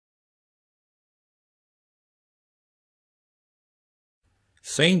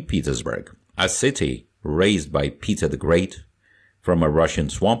St. Petersburg, a city raised by Peter the Great from a Russian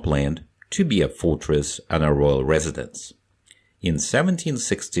swampland to be a fortress and a royal residence. In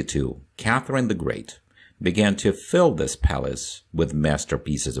 1762, Catherine the Great began to fill this palace with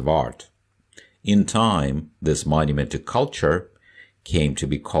masterpieces of art. In time, this monument to culture came to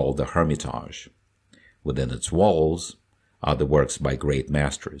be called the Hermitage. Within its walls are the works by great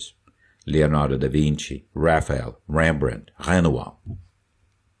masters: Leonardo da Vinci, Raphael, Rembrandt, Renoir.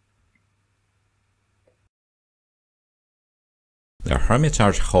 The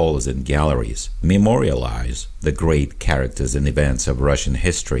Hermitage halls and galleries memorialize the great characters and events of Russian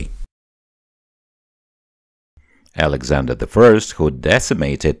history. Alexander I, who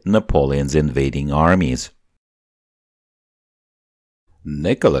decimated Napoleon's invading armies.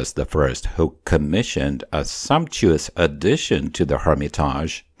 Nicholas I, who commissioned a sumptuous addition to the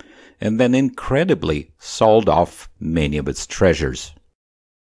Hermitage and then incredibly sold off many of its treasures.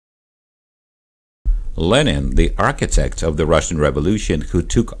 Lenin, the architect of the Russian Revolution, who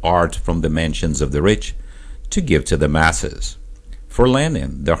took art from the mansions of the rich to give to the masses. For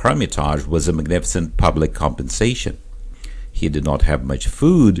Lenin, the Hermitage was a magnificent public compensation. He did not have much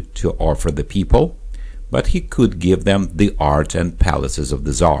food to offer the people, but he could give them the art and palaces of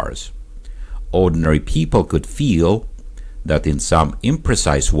the czars. Ordinary people could feel that in some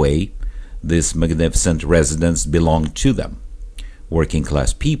imprecise way this magnificent residence belonged to them.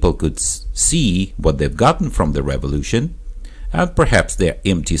 Working-class people could see what they've gotten from the revolution, and perhaps their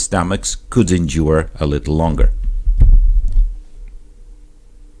empty stomachs could endure a little longer.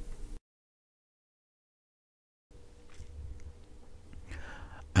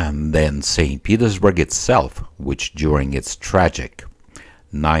 And then St. Petersburg itself, which during its tragic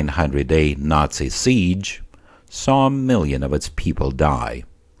 900-day Nazi siege saw 1 million of its people die.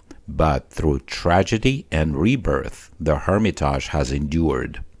 But through tragedy and rebirth, the Hermitage has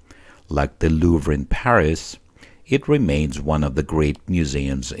endured. Like the Louvre in Paris, it remains one of the great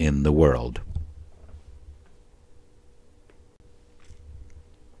museums in the world.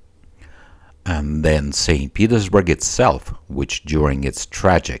 And then St. Petersburg itself, which during its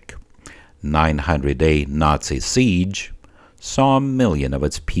tragic 900-day Nazi siege saw 1 million of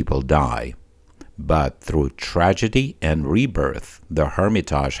its people die. But through tragedy and rebirth, the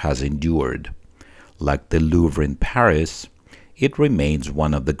Hermitage has endured. Like the Louvre in Paris, it remains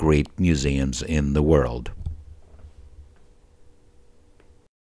one of the great museums in the world.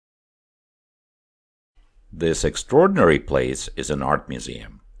 This extraordinary place is an art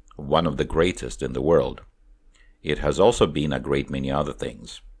museum, one of the greatest in the world. It has also been a great many other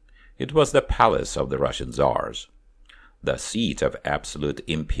things. It was the palace of the Russian Tsars, the seat of absolute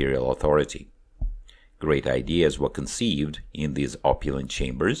imperial authority. Great ideas were conceived in these opulent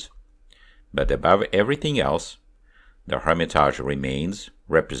chambers, but above everything else, the Hermitage remains,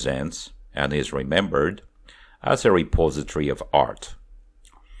 represents, and is remembered as a repository of art.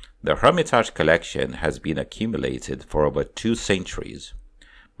 The Hermitage collection has been accumulated for over 2 centuries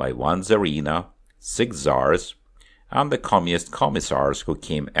by one Tsarina, 6 Tsars, and the communist commissars who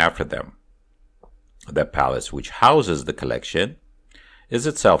came after them. The palace which houses the collection is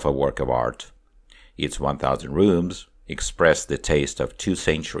itself a work of art. Its 1,000 rooms express the taste of 2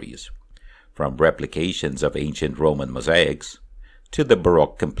 centuries, from replications of ancient Roman mosaics to the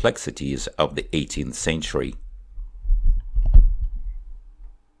Baroque complexities of the 18th century.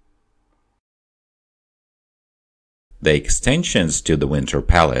 The extensions to the Winter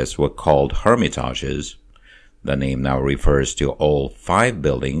Palace were called Hermitages. The name now refers to all 5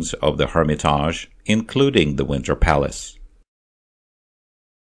 buildings of the Hermitage, including the Winter Palace.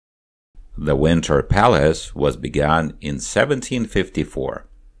 The Winter Palace was begun in 1754,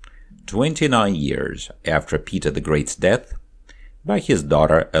 29 years after Peter the Great's death, by his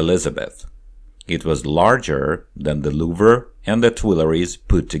daughter Elizabeth. It was larger than the Louvre and the Tuileries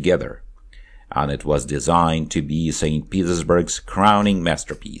put together, and it was designed to be St. Petersburg's crowning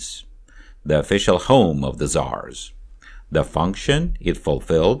masterpiece, the official home of the Tsars, the function it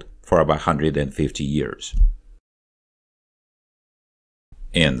fulfilled for about 150 years.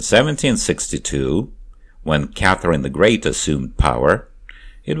 In 1762, when Catherine the Great assumed power,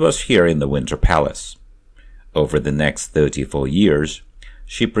 it was here in the Winter Palace. Over the next 34 years,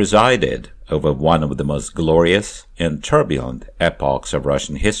 she presided over one of the most glorious and turbulent epochs of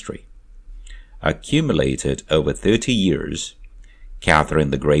Russian history. Accumulated over 30 years,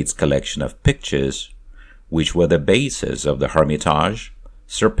 Catherine the Great's collection of pictures, which were the basis of the Hermitage,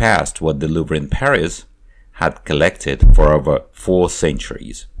 surpassed what the Louvre in Paris had collected for over 4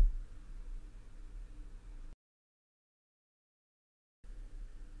 centuries.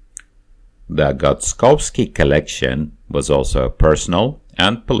 The Gotskowski collection was also a personal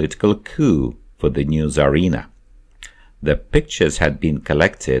and political coup for the new Tsarina. The pictures had been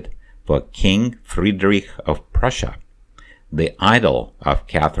collected for King Friedrich of Prussia, the idol of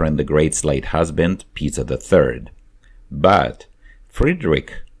Catherine the Great's late husband, Peter III. But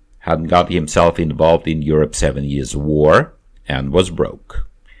Friedrich had got himself involved in Europe's 7 Years' War and was broke.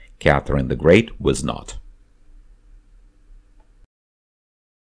 Catherine the Great was not.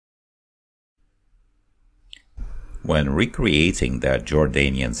 When recreating the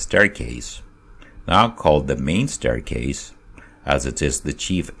Jordanian staircase, now called the main staircase, as it is the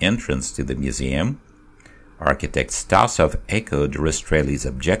chief entrance to the museum, architect Stasov echoed Rastrelli's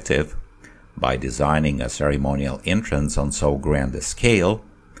objective by designing a ceremonial entrance on so grand a scale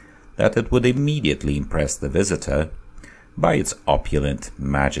that it would immediately impress the visitor by its opulent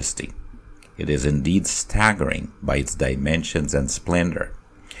majesty. It is indeed staggering by its dimensions and splendor,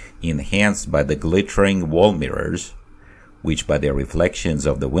 enhanced by the glittering wall mirrors, which by their reflections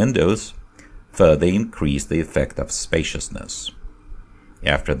of the windows further increase the effect of spaciousness.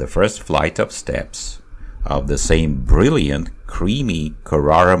 After the first flight of steps of the same brilliant, creamy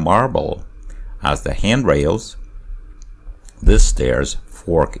Carrara marble as the handrails, the stairs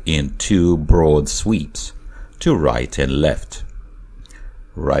fork in two broad sweeps to right and left.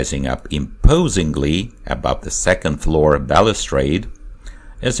 Rising up imposingly above the second-floor balustrade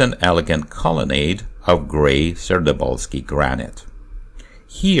is an elegant colonnade of gray Serdibalski granite.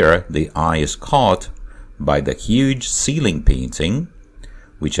 Here the eye is caught by the huge ceiling painting,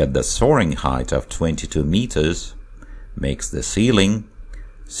 which at the soaring height of 22 meters makes the ceiling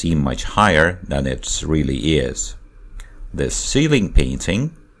seem much higher than it really is. This ceiling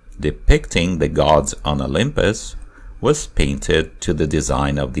painting, depicting the gods on Olympus, was painted to the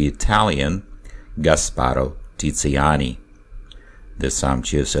design of the Italian Gasparo Tiziani. The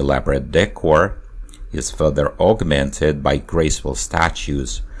sumptuous elaborate decor is further augmented by graceful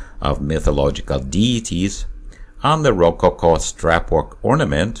statues of mythological deities and the Rococo strapwork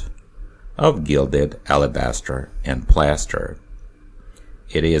ornament of gilded alabaster and plaster.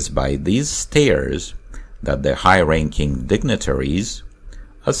 It is by these stairs that the high-ranking dignitaries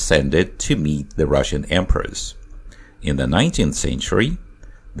ascended to meet the Russian emperors. In the 19th century,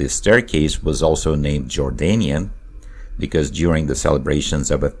 this staircase was also named Jordanian because during the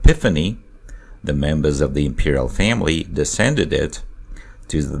celebrations of Epiphany, the members of the imperial family descended it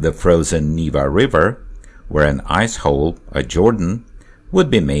to the frozen Neva River, where an ice hole, a Jordan, would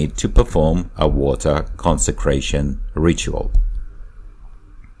be made to perform a water consecration ritual.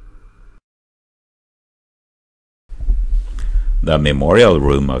 The memorial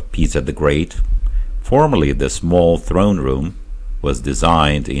room of Peter the Great, formerly the small throne room, was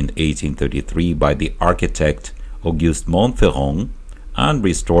designed in 1833 by the architect Auguste Montferrand and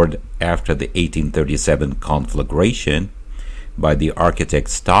restored after the 1837 conflagration by the architect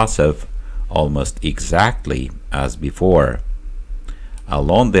Stasov almost exactly as before.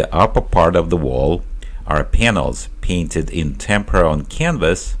 Along the upper part of the wall are panels painted in tempera on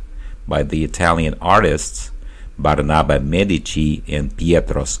canvas by the Italian artists Barnaba Medici and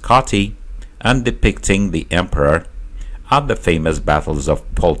Pietro Scotti, and depicting the emperor at the famous battles of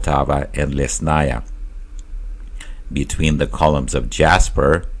Poltava and Lesnaya. Between the columns of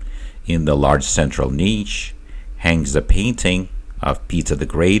jasper, in the large central niche, hangs a painting of Peter the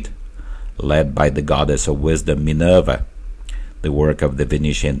Great, led by the goddess of wisdom Minerva, the work of the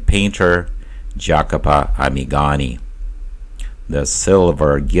Venetian painter Jacopo Amigani. The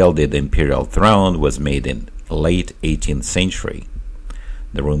silver gilded imperial throne was made in late 18th century.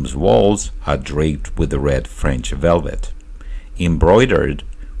 The room's walls are draped with red French velvet. Embroidered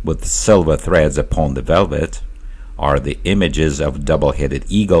with silver threads upon the velvet are the images of double-headed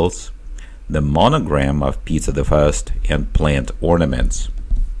eagles, the monogram of Peter I, and plant ornaments.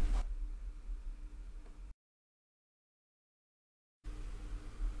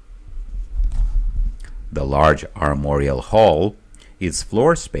 The large armorial hall, its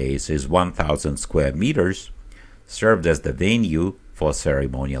floor space is 1,000 square meters, served as the venue for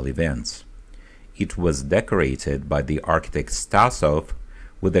ceremonial events. It was decorated by the architect Stasov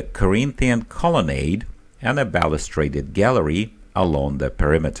with a Corinthian colonnade and a balustraded gallery along the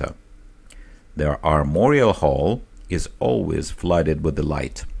perimeter. The armorial hall is always flooded with the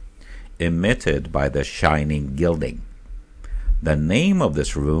light, emitted by the shining gilding. The name of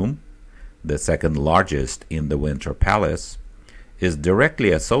this room, the second largest in the Winter Palace, is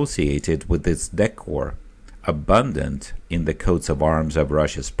directly associated with its decor, abundant in the coats of arms of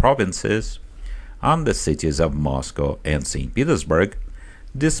Russia's provinces and the cities of Moscow and St. Petersburg,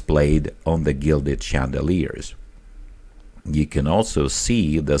 displayed on the gilded chandeliers. You can also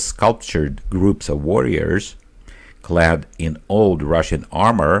see the sculptured groups of warriors clad in old Russian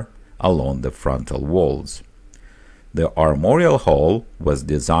armor along the frontal walls. The armorial hall was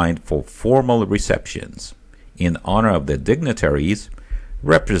designed for formal receptions in honor of the dignitaries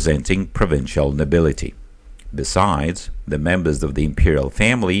representing provincial nobility. Besides, the members of the imperial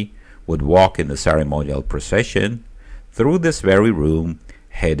family would walk in the ceremonial procession through this very room,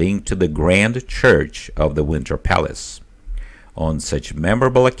 heading to the grand church of the Winter Palace. On such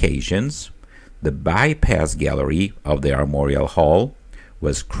memorable occasions, the bypass gallery of the armorial hall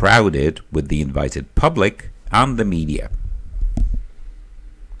was crowded with the invited public and the media.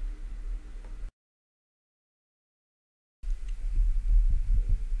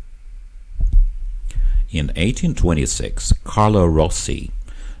 In 1826, Carlo Rossi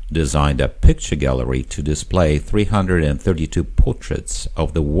designed a picture gallery to display 332 portraits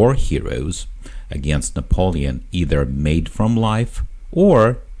of the war heroes against Napoleon, either made from life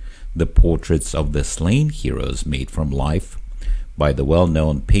or the portraits of the slain heroes made from life by the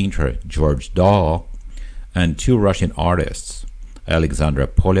well-known painter George Daw and two Russian artists, Alexander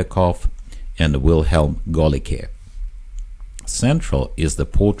Polyakov and Wilhelm Golicke. Central is the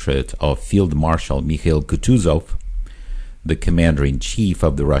portrait of Field Marshal Mikhail Kutuzov, the commander-in-chief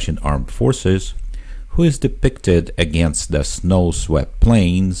of the Russian armed forces, who is depicted against the snow-swept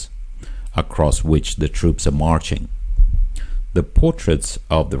plains across which the troops are marching. The portraits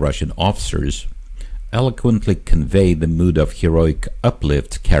of the Russian officers eloquently convey the mood of heroic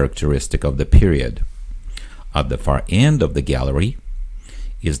uplift characteristic of the period. At the far end of the gallery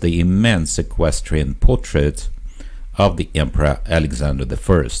is the immense equestrian portrait of the Emperor Alexander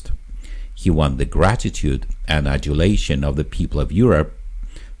I. He won the gratitude and adulation of the people of Europe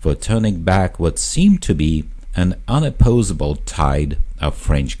for turning back what seemed to be an unopposable tide of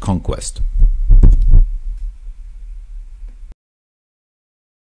French conquest.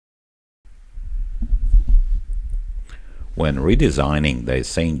 When redesigning the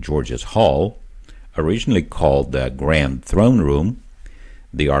St. George's Hall, originally called the Grand Throne Room,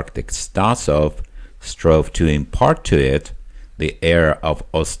 the architect Stasov strove to impart to it the air of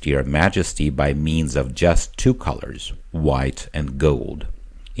austere majesty by means of just two colors, white and gold.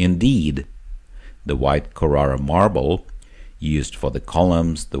 Indeed, the white Carrara marble, used for the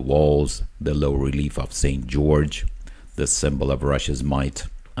columns, the walls, the low relief of St. George, the symbol of Russia's might,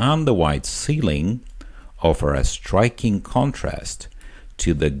 and the white ceiling, offer a striking contrast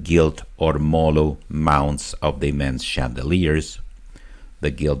to the gilt ormolu mounts of the immense chandeliers,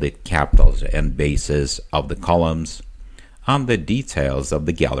 the gilded capitals and bases of the columns, and the details of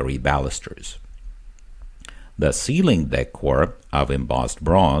the gallery balusters. The ceiling decor of embossed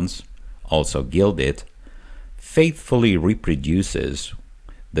bronze, also gilded, faithfully reproduces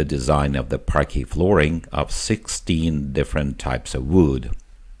the design of the parquet flooring of 16 different types of wood.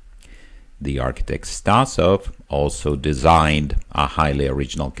 The architect Stasov also designed a highly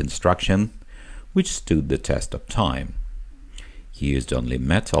original construction which stood the test of time. He used only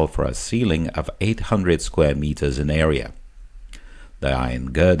metal for a ceiling of 800 square meters in area. The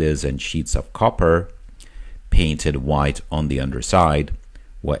iron girders and sheets of copper, painted white on the underside,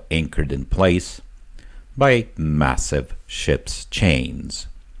 were anchored in place by massive ship's chains.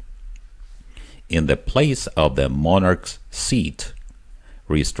 In the place of the monarch's seat,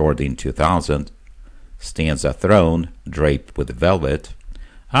 restored in 2000, stands a throne draped with velvet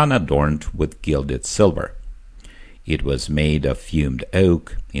and adorned with gilded silver. It was made of fumed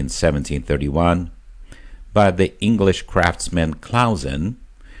oak in 1731 by the English craftsman Clausen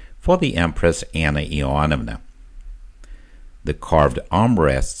for the Empress Anna Ioannovna. The carved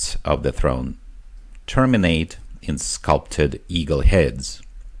armrests of the throne terminate in sculpted eagle heads.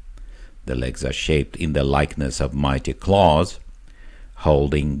 The legs are shaped in the likeness of mighty claws,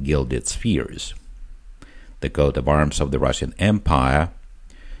 holding gilded spheres. The coat of arms of the Russian Empire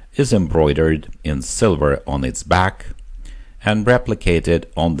is embroidered in silver on its back and replicated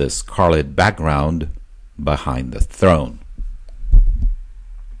on the scarlet background behind the throne.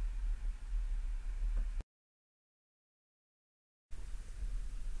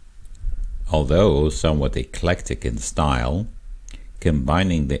 Although somewhat eclectic in style,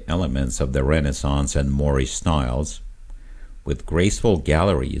 combining the elements of the Renaissance and Moorish styles, with graceful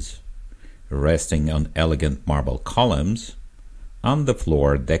galleries resting on elegant marble columns, on the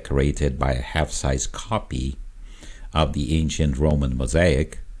floor decorated by a half-size copy of the ancient Roman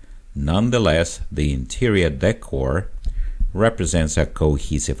mosaic, nonetheless the interior decor represents a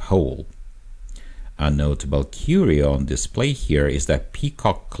cohesive whole. A notable curio on display here is the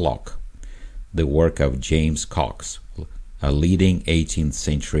peacock clock, the work of James Cox, a leading 18th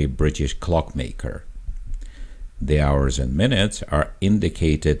century British clockmaker. The hours and minutes are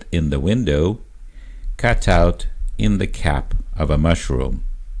indicated in the window, cut out in the cap of a mushroom,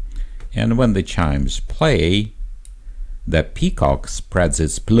 and when the chimes play, the peacock spreads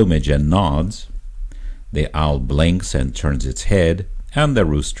its plumage and nods, the owl blinks and turns its head, and the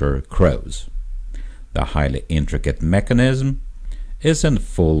rooster crows. The highly intricate mechanism is in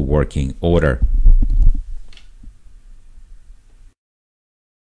full working order.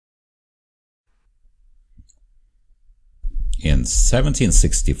 In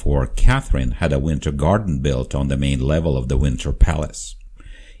 1764, Catherine had a winter garden built on the main level of the Winter Palace.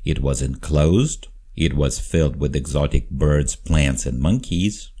 It was enclosed, it was filled with exotic birds, plants, and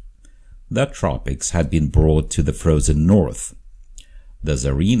monkeys. The tropics had been brought to the frozen north. The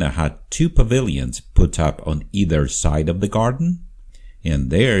Tsarina had 2 pavilions put up on either side of the garden,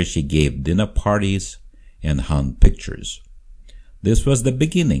 and there she gave dinner parties and hung pictures. This was the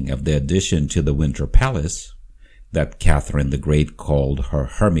beginning of the addition to the Winter Palace that Catherine the Great called her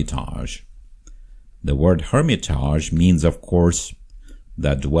Hermitage. The word Hermitage means, of course,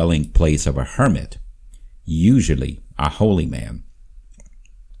 the dwelling place of a hermit, usually a holy man.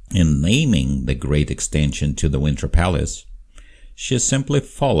 In naming the great extension to the Winter Palace, she simply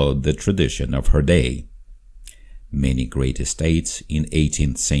followed the tradition of her day. Many great estates in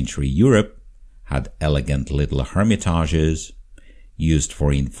 18th century Europe had elegant little hermitages, used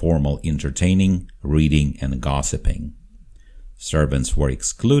for informal entertaining, reading, and gossiping. Servants were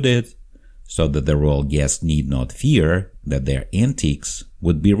excluded, so that the royal guests need not fear that their antiques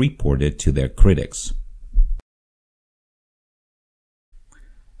would be reported to their critics.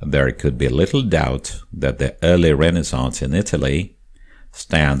 There could be little doubt that the early Renaissance in Italy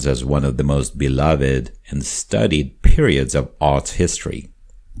stands as one of the most beloved and studied periods of art history.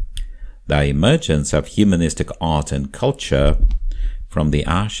 The emergence of humanistic art and culture from the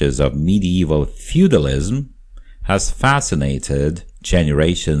ashes of medieval feudalism has fascinated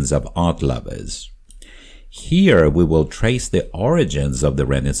generations of art lovers. Here we will trace the origins of the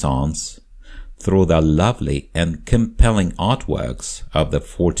Renaissance through the lovely and compelling artworks of the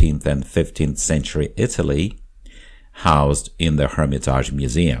 14th and 15th century Italy, housed in the Hermitage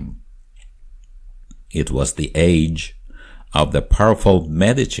Museum. It was the age of the powerful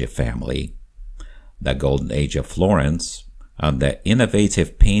Medici family, the golden age of Florence, and the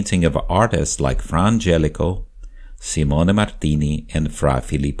innovative painting of artists like Fra Angelico, Simone Martini, and Fra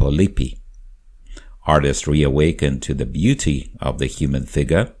Filippo Lippi. Artists reawakened to the beauty of the human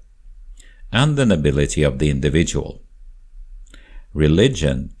figure and the nobility of the individual.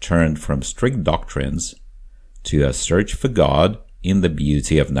 Religion turned from strict doctrines to a search for God in the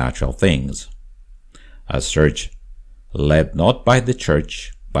beauty of natural things, a search led not by the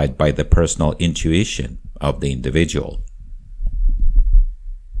church but by the personal intuition of the individual.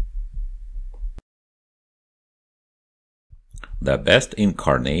 The best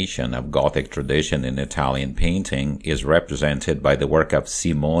incarnation of Gothic tradition in Italian painting is represented by the work of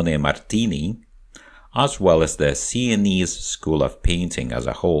Simone Martini, as well as the Sienese school of painting as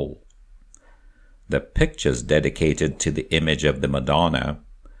a whole. The pictures dedicated to the image of the Madonna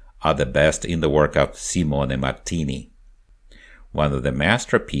are the best in the work of Simone Martini. One of the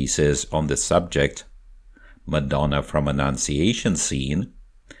masterpieces on the subject, Madonna from Annunciation Scene,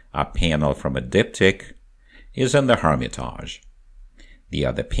 a panel from a diptych, is in the Hermitage. The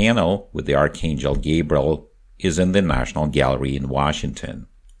other panel with the Archangel Gabriel is in the National Gallery in Washington.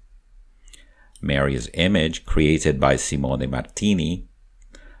 Mary's image, created by Simone Martini,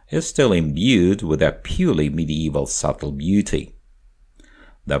 is still imbued with a purely medieval subtle beauty.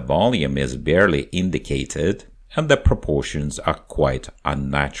 The volume is barely indicated, and the proportions are quite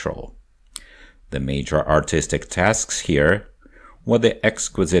unnatural. The major artistic tasks here were the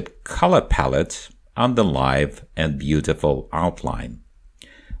exquisite color palette and the live and beautiful outline.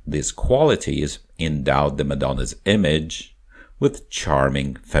 These qualities endowed the Madonna's image with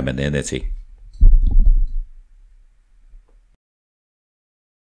charming femininity.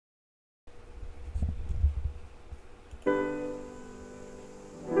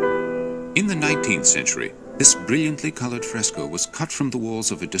 In the 19th century, this brilliantly colored fresco was cut from the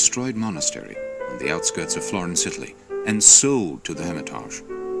walls of a destroyed monastery on the outskirts of Florence, Italy, and sold to the Hermitage.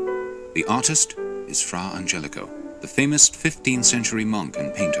 The artist is Fra Angelico, the famous 15th century monk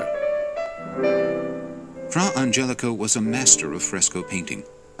and painter. Fra Angelico was a master of fresco painting,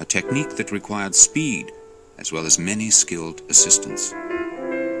 a technique that required speed as well as many skilled assistants.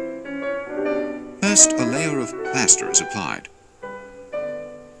 First, a layer of plaster is applied.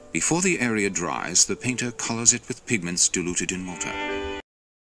 Before the area dries, the painter colors it with pigments diluted in water.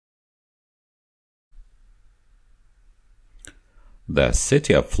 The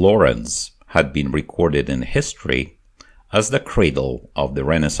city of Florence had been recorded in history as the cradle of the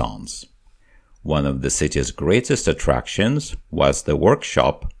Renaissance. One of the city's greatest attractions was the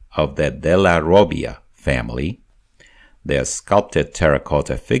workshop of the Della Robbia family. Their sculpted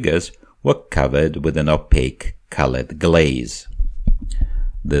terracotta figures were covered with an opaque colored glaze.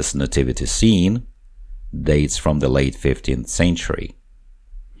 This nativity scene dates from the late 15th century.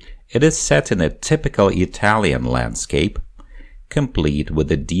 It is set in a typical Italian landscape, complete with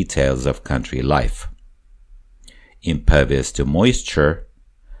the details of country life. Impervious to moisture,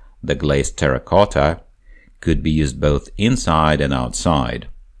 the glazed terracotta could be used both inside and outside.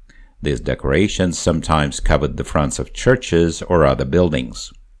 These decorations sometimes covered the fronts of churches or other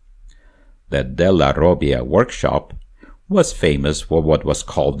buildings. The Della Robbia workshop was famous for what was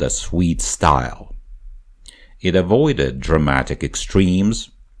called the sweet style. It avoided dramatic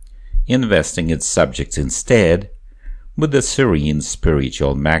extremes, investing its subjects instead with a serene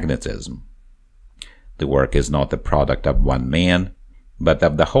spiritual magnetism. The work is not the product of one man, but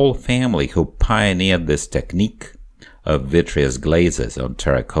of the whole family who pioneered this technique of vitreous glazes on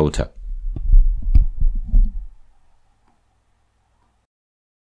terracotta.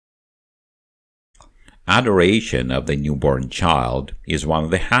 Adoration of the newborn child is one of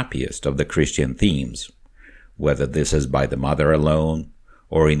the happiest of the Christian themes, whether this is by the mother alone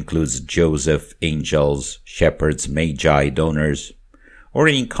or includes Joseph, angels, shepherds, magi, donors, or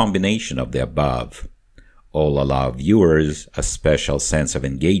any combination of the above. All allow viewers a special sense of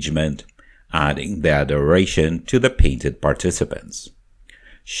engagement, adding the adoration to the painted participants.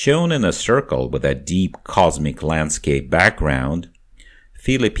 Shown in a circle with a deep cosmic landscape background,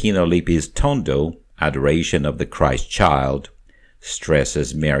 Filippino Lippi's Tondo, Adoration of the Christ Child,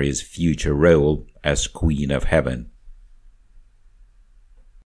 stresses Mary's future role as Queen of Heaven.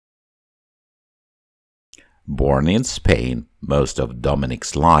 Born in Spain, most of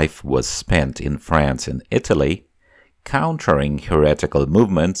Dominic's life was spent in France and Italy, countering heretical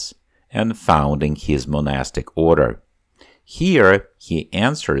movements and founding his monastic order. Here he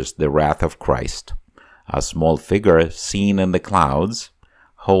answers the wrath of Christ, a small figure seen in the clouds,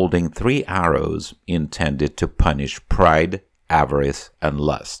 holding 3 arrows intended to punish pride, avarice, and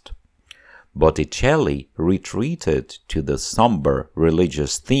lust. Botticelli retreated to the somber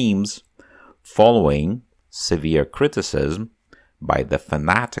religious themes, following severe criticism by the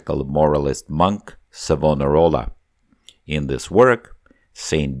fanatical moralist monk Savonarola. In this work,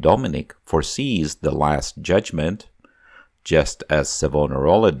 Saint Dominic foresees the Last Judgment, just as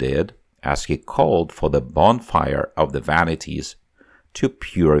Savonarola did, as he called for the bonfire of the vanities to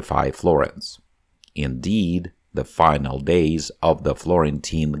purify Florence. Indeed, the final days of the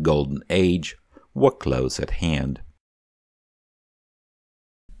Florentine Golden Age were close at hand.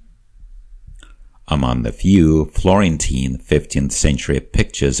 Among the few Florentine 15th century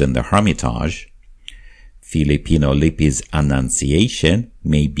pictures in the Hermitage, Filippino Lippi's Annunciation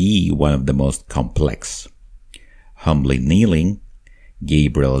may be one of the most complex. Humbly kneeling,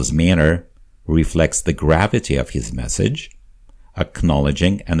 Gabriel's manner reflects the gravity of his message,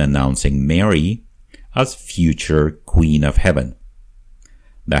 acknowledging and announcing Mary as future Queen of Heaven.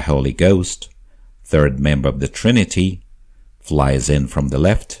 The Holy Ghost, third member of the Trinity, flies in from the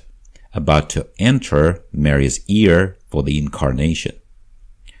left, about to enter Mary's ear for the incarnation.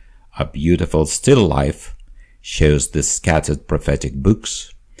 A beautiful still life shows the scattered prophetic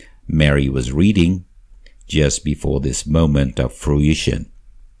books Mary was reading just before this moment of fruition.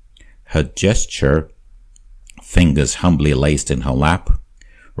 Her gesture, fingers humbly laced in her lap,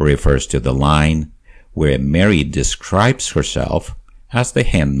 refers to the line where Mary describes herself as the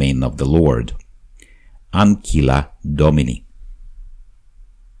handmaiden of the Lord, Ancilla Domini.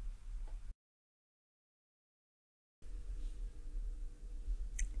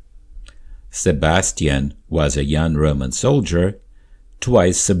 Sebastian was a young Roman soldier,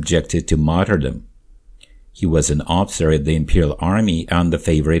 twice subjected to martyrdom. He was an officer in the imperial army and the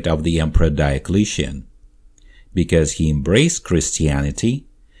favorite of the Emperor Diocletian. Because he embraced Christianity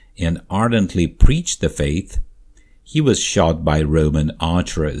and ardently preached the faith, he was shot by Roman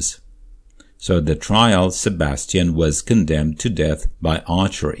archers. So at the trial, Sebastian was condemned to death by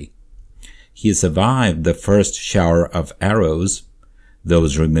archery. He survived the first shower of arrows,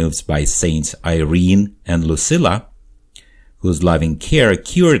 those removed by Saints Irene and Lucilla, whose loving care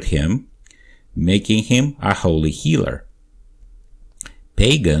cured him, making him a holy healer.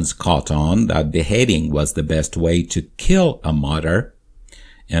 Pagans caught on that beheading was the best way to kill a martyr,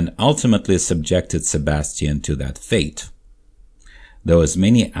 and ultimately subjected Sebastian to that fate. Though as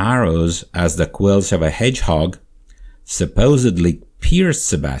many arrows as the quills of a hedgehog supposedly pierced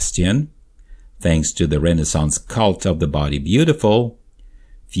Sebastian, thanks to the Renaissance cult of the body beautiful,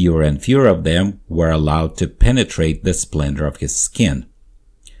 fewer and fewer of them were allowed to penetrate the splendor of his skin.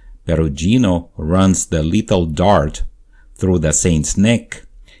 Perugino runs the lethal dart through the saint's neck,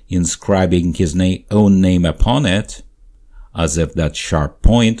 inscribing his own name upon it, as if that sharp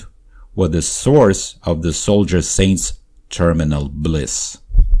point were the source of the soldier saint's terminal bliss.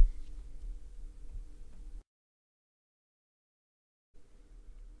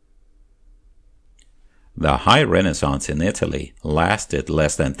 The High Renaissance in Italy lasted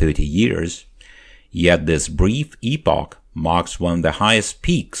less than 30 years, yet this brief epoch marks one of the highest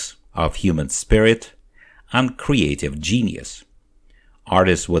peaks of human spirit and creative genius.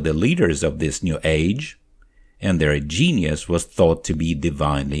 Artists were the leaders of this new age, and their genius was thought to be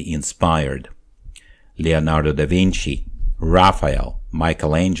divinely inspired. Leonardo da Vinci, Raphael,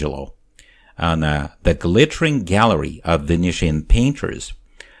 Michelangelo, and the glittering gallery of Venetian painters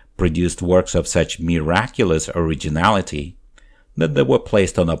produced works of such miraculous originality that they were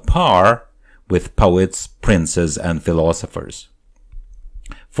placed on a par with poets, princes, and philosophers.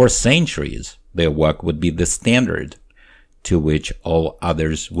 For centuries, their work would be the standard to which all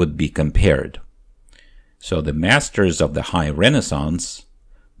others would be compared. So the masters of the High Renaissance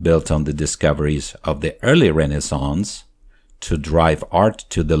built on the discoveries of the early Renaissance to drive art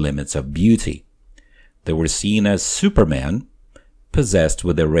to the limits of beauty. They were seen as supermen, possessed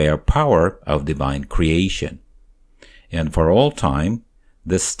with the rare power of divine creation. And for all time,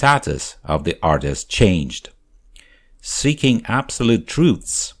 the status of the artist changed. Seeking absolute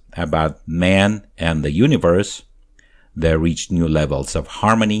truths about man and the universe, they reached new levels of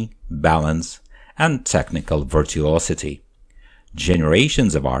harmony, balance, and technical virtuosity.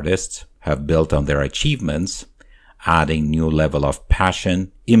 Generations of artists have built on their achievements, adding new level of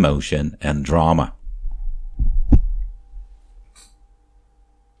passion, emotion, and drama.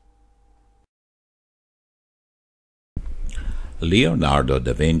 Leonardo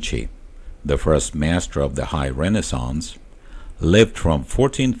da Vinci, the first master of the High Renaissance, lived from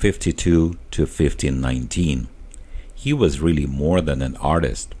 1452 to 1519. He was really more than an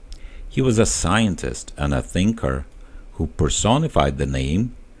artist. He was a scientist and a thinker who personified the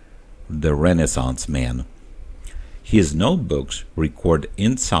name, the Renaissance man. His notebooks record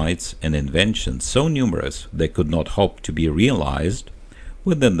insights and inventions so numerous they could not hope to be realized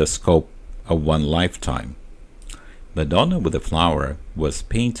within the scope of one lifetime. Madonna with the Flower was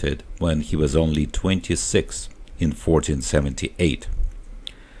painted when he was only 26 in 1478.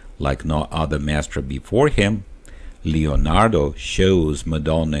 Like no other master before him, Leonardo shows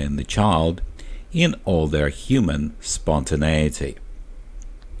Madonna and the Child in all their human spontaneity.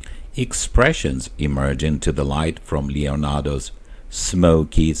 Expressions emerge into the light from Leonardo's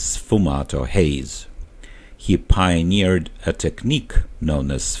smoky sfumato haze. He pioneered a technique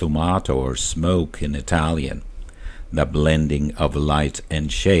known as sfumato or smoke in Italian, the blending of light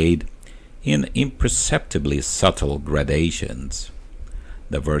and shade in imperceptibly subtle gradations.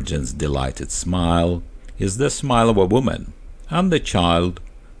 The Virgin's delighted smile is the smile of a woman, and the Child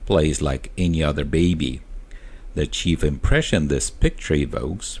plays like any other baby. The chief impression this picture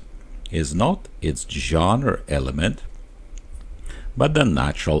evokes is not its genre element, but the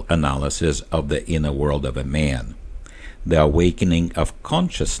natural analysis of the inner world of a man, the awakening of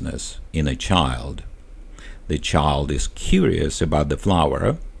consciousness in a child. The child is curious about the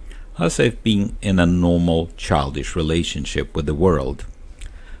flower, as if being in a normal childish relationship with the world.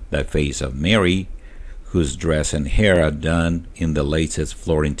 The face of Mary, whose dress and hair are done in the latest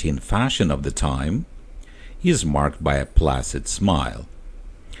Florentine fashion of the time, is marked by a placid smile.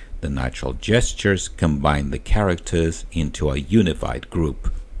 The natural gestures combine the characters into a unified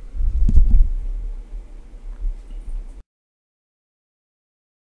group.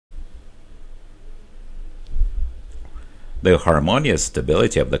 The harmonious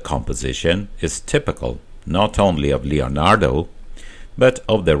stability of the composition is typical not only of Leonardo, but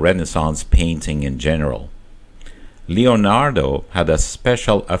of the Renaissance painting in general. Leonardo had a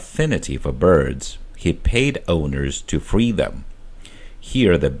special affinity for birds. He paid owners to free them.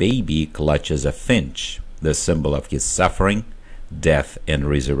 Here the baby clutches a finch, the symbol of his suffering, death, and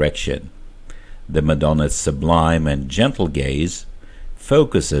resurrection. The Madonna's sublime and gentle gaze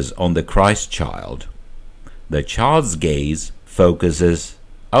focuses on the Christ child. The child's gaze focuses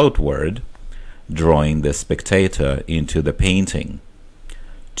outward, drawing the spectator into the painting.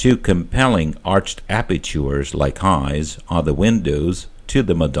 Two compelling arched apertures like eyes are the windows to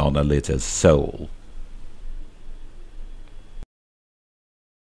the Madonna Litta's soul.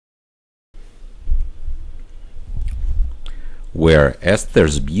 Where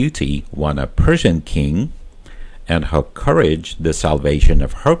Esther's beauty won a Persian king, and her courage the salvation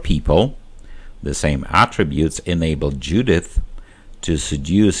of her people, the same attributes enabled Judith to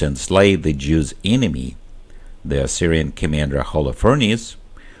seduce and slay the Jews' enemy, the Assyrian commander Holofernes,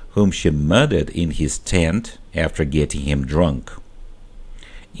 whom she murdered in his tent after getting him drunk.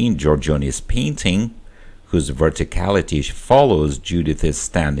 In Giorgione's painting, whose verticality follows Judith's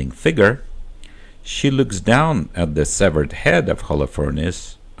standing figure, she looks down at the severed head of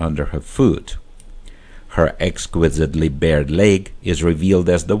Holofernes under her foot. Her exquisitely bared leg is revealed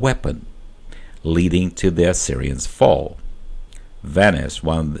as the weapon, leading to the Assyrians' fall. Venice,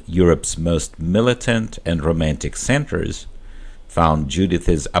 one of Europe's most militant and romantic centers, found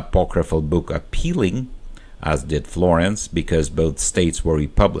Judith's apocryphal book appealing, as did Florence, because both states were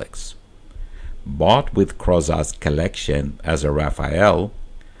republics. Bought with Crozat's collection as a Raphael,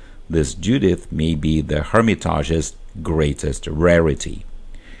 this Judith may be the Hermitage's greatest rarity,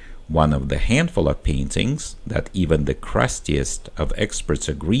 one of the handful of paintings that even the crustiest of experts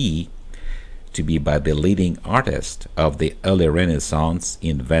agree to be by the leading artist of the early Renaissance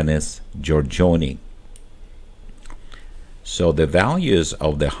in Venice, Giorgione. So the values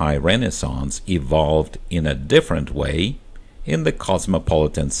of the High Renaissance evolved in a different way in the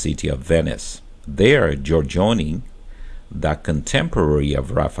cosmopolitan city of Venice. There, Giorgione, the contemporary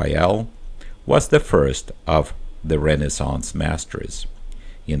of Raphael, was the first of the Renaissance masters.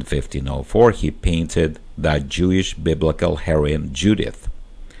 In 1504, he painted the Jewish biblical heroine Judith.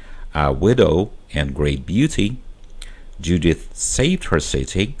 A widow and great beauty, Judith saved her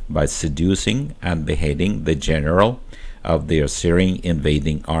city by seducing and beheading the general of the Assyrian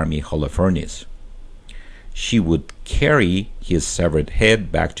invading army Holofernes. She would carry his severed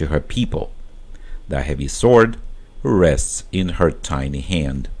head back to her people. The heavy sword rests in her tiny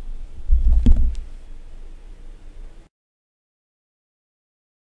hand.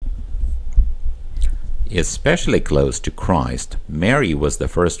 Especially close to Christ, Mary was the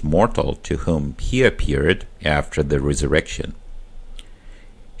first mortal to whom he appeared after the resurrection.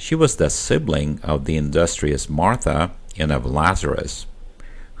 She was the sibling of the industrious Martha and of Lazarus,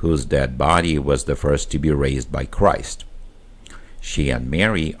 whose dead body was the first to be raised by Christ. She and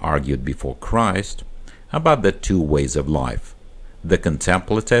Mary argued before Christ about the two ways of life, the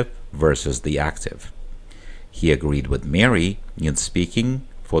contemplative versus the active. He agreed with Mary in speaking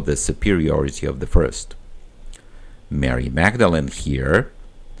for the superiority of the first. Mary Magdalene here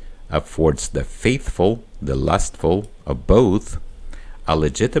affords the faithful, the lustful of both a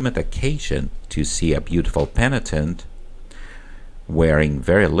legitimate occasion to see a beautiful penitent wearing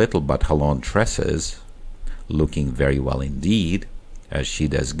very little but her long tresses, looking very well indeed, as she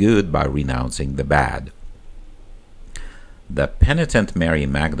does good by renouncing the bad. The Penitent Mary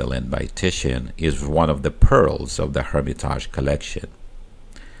Magdalene by Titian is one of the pearls of the Hermitage collection.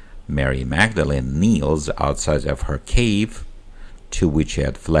 Mary Magdalene kneels outside of her cave, to which she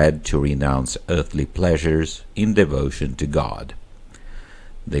had fled to renounce earthly pleasures in devotion to God.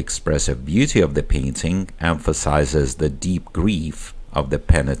 The expressive beauty of the painting emphasizes the deep grief of the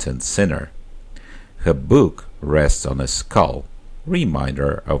penitent sinner. Her book rests on a skull,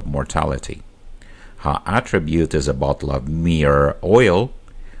 reminder of mortality. Her attribute is a bottle of myrrh oil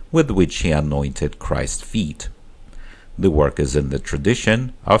with which she anointed Christ's feet. The work is in the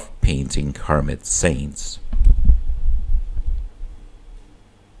tradition of painting hermit saints.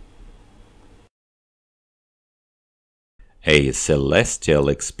 A celestial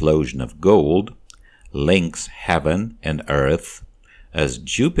explosion of gold links heaven and earth as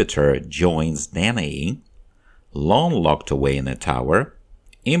Jupiter joins Danae, long locked away in a tower,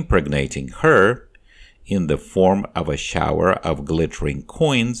 impregnating her in the form of a shower of glittering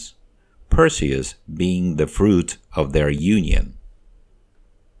coins, Perseus being the fruit of their union.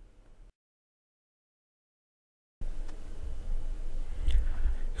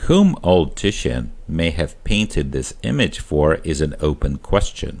 Whom old Titian may have painted this image for is an open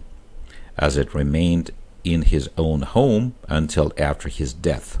question, as it remained in his own home until after his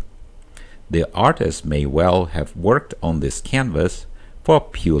death. The artist may well have worked on this canvas for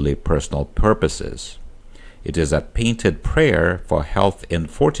purely personal purposes. It is a painted prayer for health and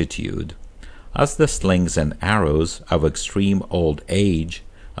fortitude, as the slings and arrows of extreme old age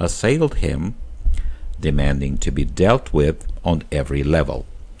assailed him, demanding to be dealt with on every level,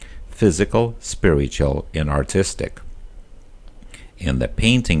 physical, spiritual, and artistic. In the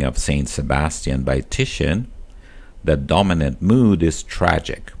painting of Saint Sebastian by Titian, the dominant mood is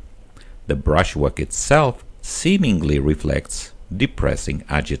tragic. The brushwork itself seemingly reflects depressing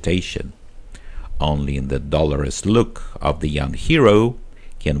agitation. Only in the dolorous look of the young hero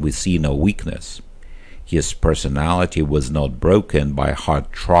can we see no weakness. His personality was not broken by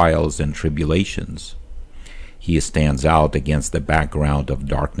hard trials and tribulations. He stands out against the background of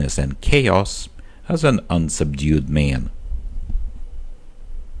darkness and chaos as an unsubdued man.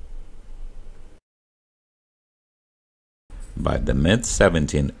 By the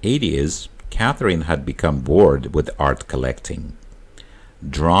mid-1780s, Catherine had become bored with art collecting.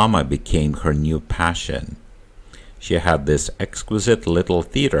 Drama became her new passion. She had this exquisite little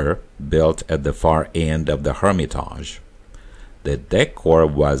theater built at the far end of the Hermitage. The decor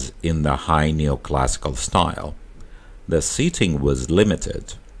was in the high neoclassical style. The seating was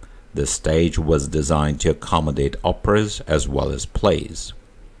limited. The stage was designed to accommodate operas as well as plays.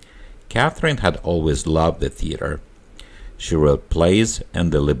 Catherine had always loved the theater. She wrote plays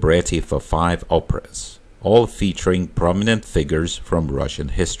and the libretti for 5 operas, all featuring prominent figures from Russian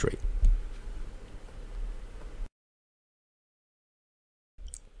history.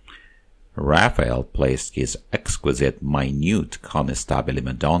 Raphael placed his exquisite, minute Connestabile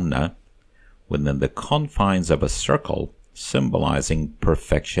Madonna within the confines of a circle symbolizing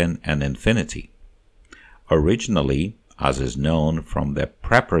perfection and infinity. Originally, as is known from the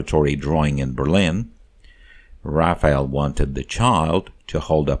preparatory drawing in Berlin, Raphael wanted the child to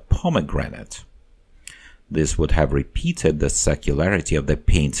hold a pomegranate. This would have repeated the secularity of the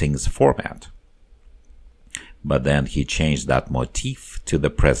painting's format. But then he changed that motif to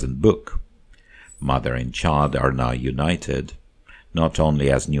the present book. Mother and child are now united, not only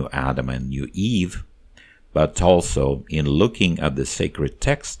as new Adam and new Eve, but also in looking at the sacred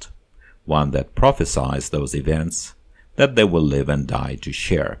text, one that prophesies those events that they will live and die to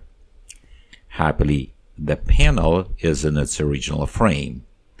share. Happily, the panel is in its original frame,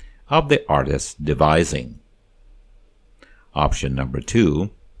 of the artist's devising. Option number 2.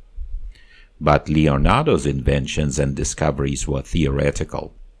 But Leonardo's inventions and discoveries were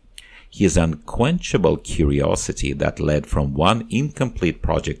theoretical. His unquenchable curiosity that led from one incomplete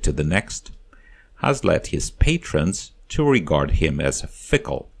project to the next has led his patrons to regard him as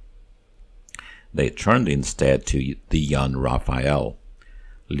fickle. They turned instead to the young Raphael,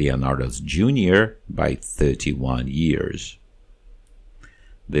 Leonardo's junior by 31 years.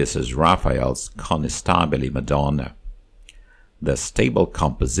 This is Raphael's Connestabile Madonna. The stable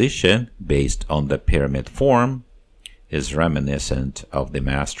composition, based on the pyramid form, is reminiscent of the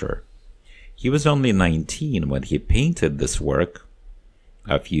master. He was only 19 when he painted this work.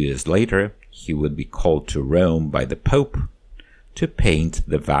 A few years later, he would be called to Rome by the Pope to paint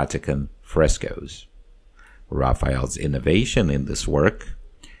the Vatican frescoes. Raphael's innovation in this work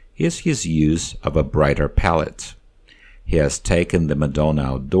is his use of a brighter palette. He has taken the Madonna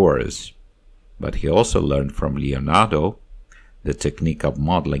outdoors, but he also learned from Leonardo the technique of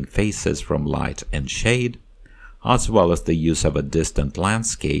modeling faces from light and shade, as well as the use of a distant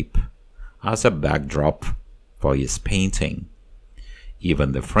landscape as a backdrop for his painting.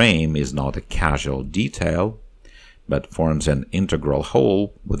 Even the frame is not a casual detail, but forms an integral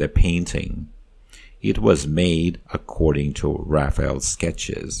whole with the painting. It was made according to Raphael's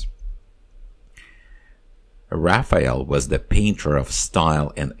sketches. Raphael was the painter of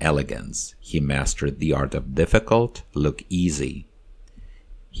style and elegance. He mastered the art of difficult, look easy.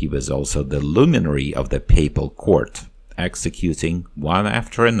 He was also the luminary of the papal court, executing one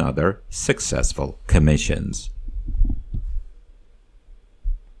after another successful commissions.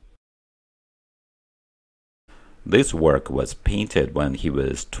 This work was painted when he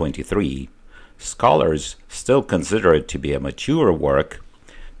was 23. Scholars still consider it to be a mature work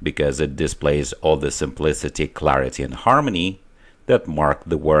because it displays all the simplicity, clarity, and harmony that mark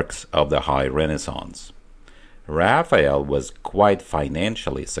the works of the High Renaissance. Raphael was quite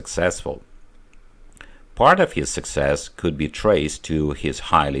financially successful. Part of his success could be traced to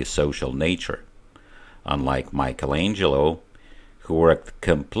his highly social nature. Unlike Michelangelo, who worked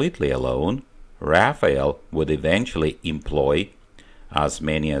completely alone, Raphael would eventually employ as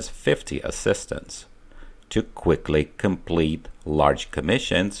many as 50 assistants to quickly complete large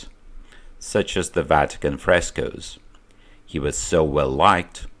commissions, such as the Vatican frescoes. He was so well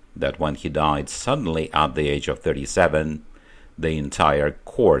liked that when he died suddenly at the age of 37, the entire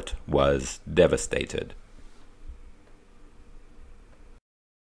court was devastated.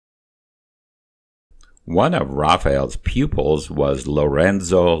 One of Raphael's pupils was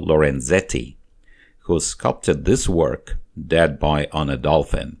Lorenzo Lorenzetti, who sculpted this work, Dead Boy on a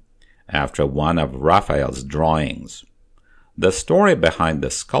Dolphin, after one of Raphael's drawings. The story behind the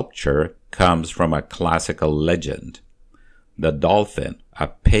sculpture comes from a classical legend. The dolphin, a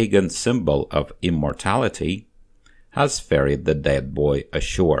pagan symbol of immortality, has ferried the dead boy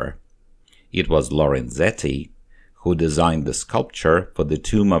ashore. It was Lorenzetti who designed the sculpture for the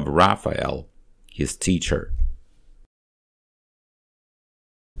tomb of Raphael, his teacher.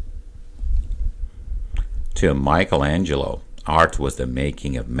 To Michelangelo, art was the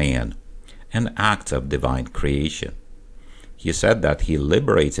making of man, an act of divine creation. He said that he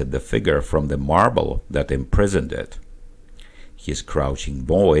liberated the figure from the marble that imprisoned it. His crouching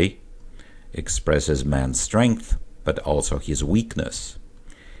boy expresses man's strength, but also his weakness.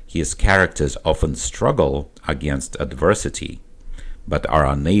 His characters often struggle against adversity, but are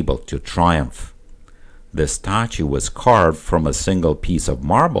unable to triumph. The statue was carved from a single piece of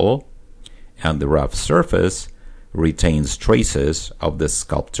marble, and the rough surface retains traces of the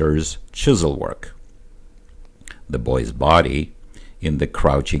sculptor's chisel work. The boy's body, in the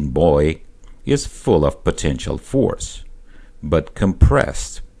crouching boy, is full of potential force, but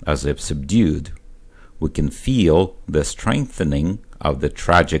compressed as if subdued. We can feel the strengthening of the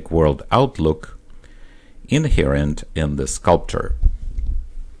tragic world outlook inherent in the sculptor.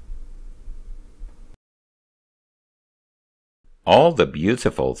 All the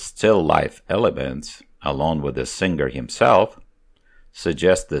beautiful still life elements, along with the singer himself,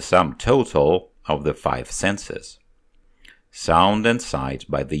 suggest the sum total of the five senses. Sound and sight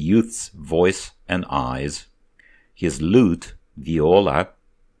by the youth's voice and eyes, his lute, viola,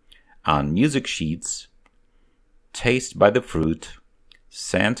 and music sheets, taste by the fruit,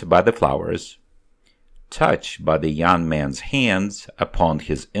 scent by the flowers, touch by the young man's hands upon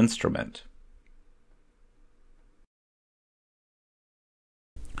his instrument.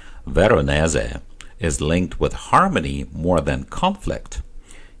 Veronese is linked with harmony more than conflict,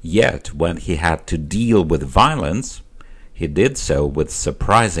 yet when he had to deal with violence, he did so with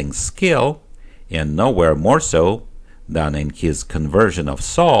surprising skill, and nowhere more so than in his conversion of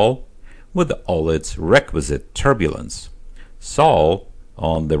Saul, with all its requisite turbulence. Saul,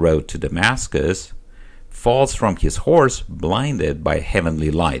 on the road to Damascus, falls from his horse blinded by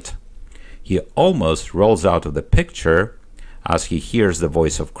heavenly light. He almost rolls out of the picture as he hears the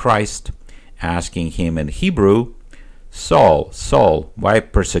voice of Christ asking him in Hebrew, "Saul, Saul, why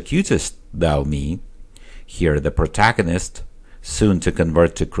persecutest thou me?" Here the protagonist, soon to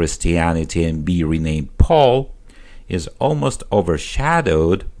convert to Christianity and be renamed Paul, is almost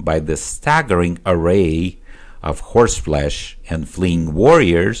overshadowed by the staggering array of horseflesh and fleeing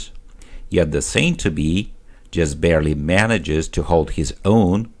warriors, yet the saint-to-be just barely manages to hold his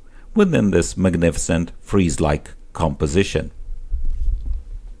own within this magnificent frieze-like composition.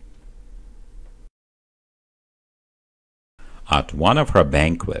 At one of her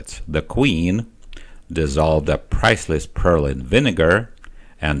banquets, the queen dissolved a priceless pearl in vinegar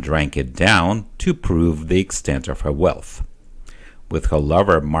and drank it down to prove the extent of her wealth. With her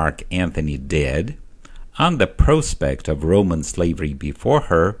lover Mark Antony dead, and the prospect of Roman slavery before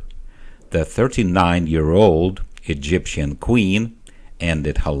her, the 39-year-old Egyptian queen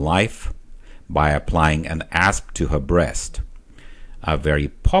ended her life by applying an asp to her breast, a very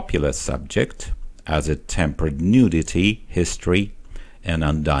popular subject as it tempered nudity, history, and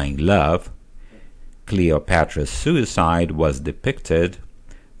undying love. Cleopatra's suicide was depicted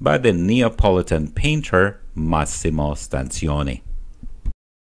by the Neapolitan painter Massimo Stanzioni.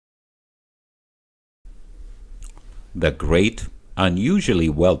 The great, unusually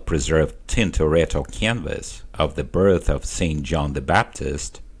well-preserved Tintoretto canvas of the birth of St. John the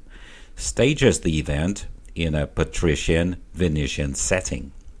Baptist stages the event in a patrician Venetian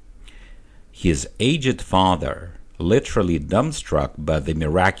setting. His aged father, literally dumbstruck by the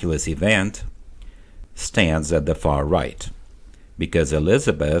miraculous event, stands at the far right, because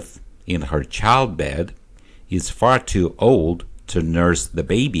Elizabeth, in her childbed, is far too old to nurse the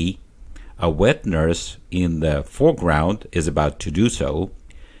baby. A wet nurse in the foreground is about to do so,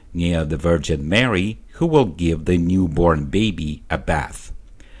 near the Virgin Mary, who will give the newborn baby a bath.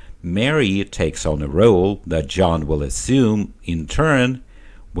 Mary takes on a role that John will assume in turn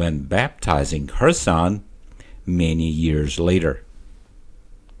when baptizing her son many years later.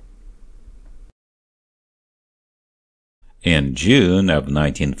 In June of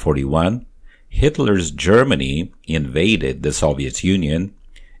 1941, Hitler's Germany invaded the Soviet Union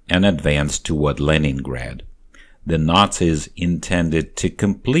and advanced toward Leningrad. The Nazis intended to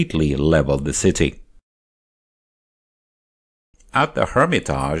completely level the city. At the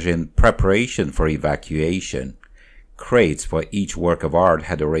Hermitage, in preparation for evacuation, crates for each work of art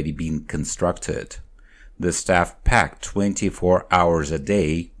had already been constructed. The staff packed 24 hours a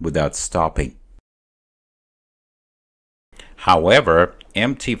day without stopping. However,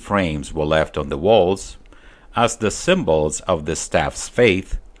 empty frames were left on the walls as the symbols of the staff's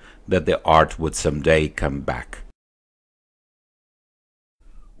faith that the art would someday come back.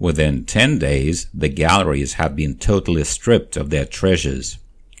 Within 10 days, the galleries have been totally stripped of their treasures.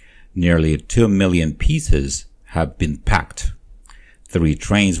 Nearly 2 million pieces have been packed. 3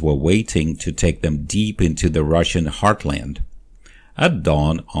 trains were waiting to take them deep into the Russian heartland. At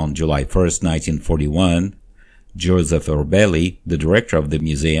dawn on July 1st, 1941, Joseph Orbelli, the director of the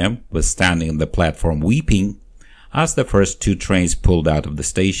museum, was standing on the platform weeping as the first two trains pulled out of the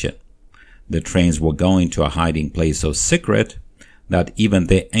station. The trains were going to a hiding place so secret that even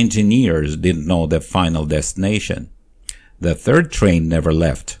the engineers didn't know their final destination. The third train never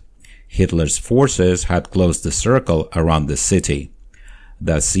left. Hitler's forces had closed the circle around the city.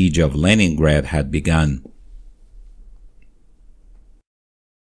 The siege of Leningrad had begun.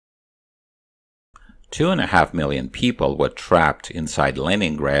 2.5 million people were trapped inside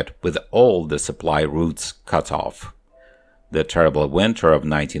Leningrad with all the supply routes cut off. The terrible winter of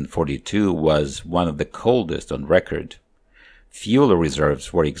 1942 was one of the coldest on record. Fuel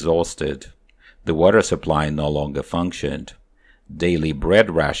reserves were exhausted. The water supply no longer functioned. Daily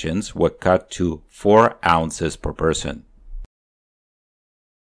bread rations were cut to 4 ounces per person.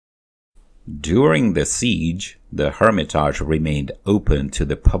 During the siege, the Hermitage remained open to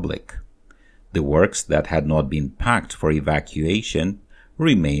the public. The works that had not been packed for evacuation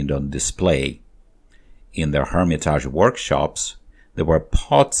remained on display. In the Hermitage workshops, there were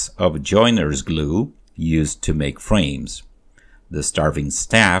pots of joiner's glue used to make frames. The starving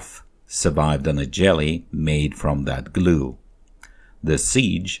staff survived on a jelly made from that glue. The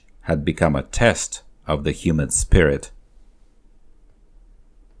siege had become a test of the human spirit.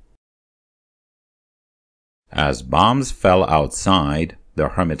 As bombs fell outside, the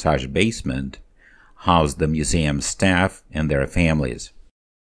Hermitage basement housed the museum staff and their families.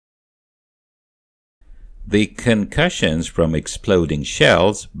 The concussions from exploding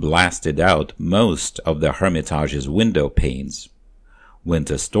shells blasted out most of the Hermitage's window panes.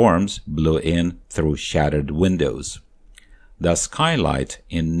 Winter storms blew in through shattered windows. The skylight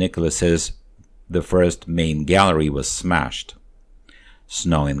in Nicholas's the first main gallery was smashed.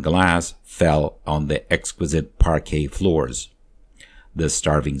 Snow and glass fell on the exquisite parquet floors. The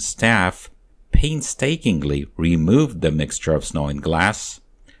starving staff painstakingly removed the mixture of snow and glass,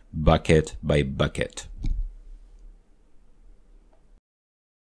 bucket by bucket.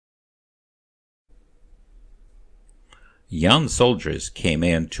 Young soldiers came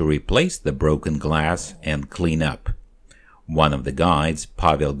in to replace the broken glass and clean up. One of the guides,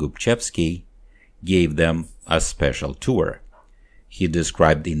 Pavel Gubchevsky, gave them a special tour. He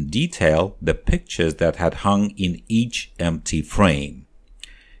described in detail the pictures that had hung in each empty frame.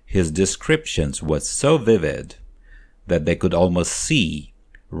 His descriptions were so vivid that they could almost see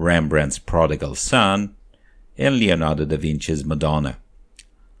Rembrandt's Prodigal Son and Leonardo da Vinci's Madonna.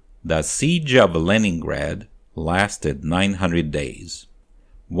 The siege of Leningrad lasted 900 days.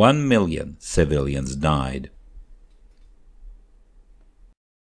 1 million civilians died.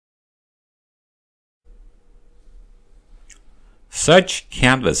 Such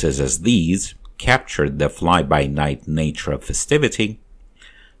canvases as these captured the fly-by-night nature of festivity,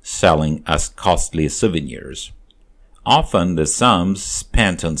 selling as costly souvenirs. Often the sums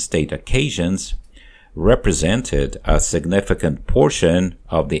spent on state occasions represented a significant portion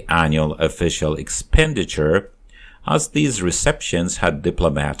of the annual official expenditure, as these receptions had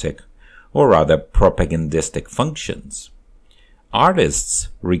diplomatic or rather propagandistic functions. Artists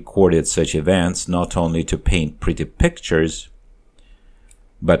recorded such events not only to paint pretty pictures,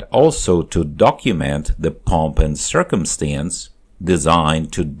 but also to document the pomp and circumstance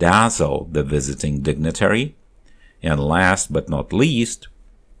designed to dazzle the visiting dignitary, and last but not least,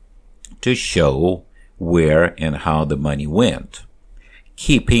 to show where and how the money went,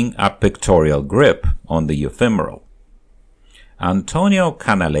 keeping a pictorial grip on the ephemeral. Antonio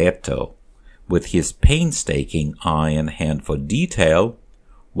Canaletto, with his painstaking eye and hand for detail,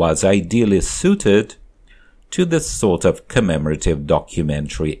 was ideally suited to this sort of commemorative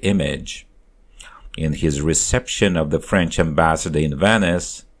documentary image. In his reception of the French ambassador in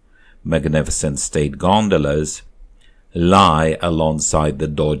Venice, magnificent state gondolas lie alongside the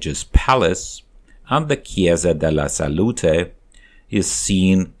Doge's palace, and the Chiesa della Salute is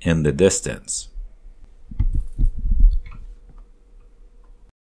seen in the distance.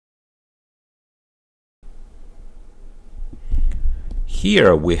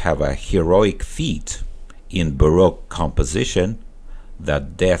 Here we have a heroic feat in Baroque composition, the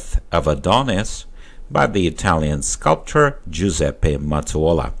Death of Adonis by the Italian sculptor Giuseppe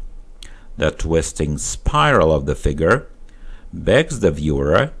Mazzuola. The twisting spiral of the figure begs the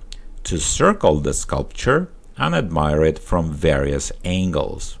viewer to circle the sculpture and admire it from various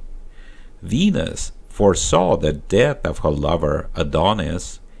angles. Venus foresaw the death of her lover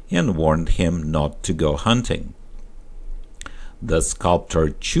Adonis and warned him not to go hunting. The sculptor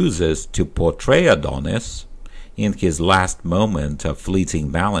chooses to portray Adonis in his last moment of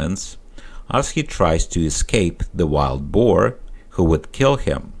fleeting balance as he tries to escape the wild boar who would kill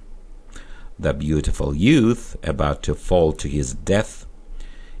him. The beautiful youth, about to fall to his death,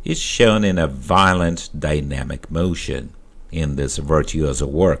 is shown in a violent dynamic motion in this virtuoso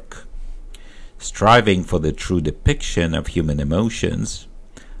work. Striving for the true depiction of human emotions,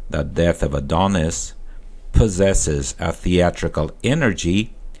 the death of Adonis possesses a theatrical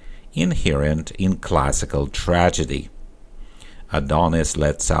energy inherent in classical tragedy. Adonis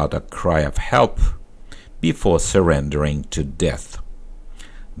lets out a cry of help before surrendering to death.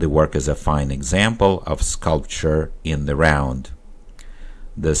 The work is a fine example of sculpture in the round.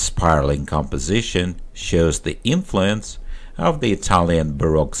 The spiraling composition shows the influence of the Italian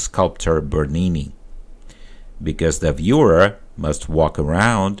Baroque sculptor Bernini. Because the viewer must walk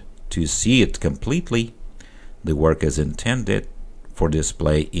around to see it completely, the work is intended for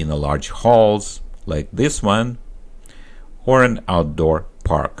display in large halls like this one or an outdoor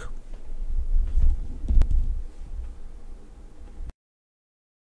park.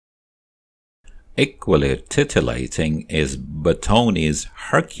 Equally titillating is Bottoni's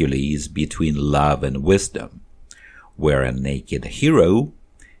Hercules between love and wisdom, where a naked hero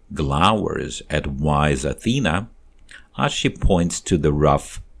glowers at wise Athena as she points to the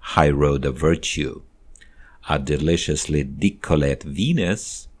rough high road of virtue. A deliciously décolleté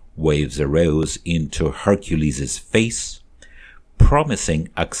Venus waves a rose into Hercules' face, promising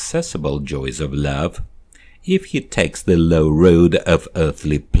accessible joys of love if he takes the low road of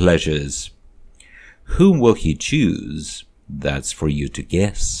earthly pleasures. Whom will he choose? That's for you to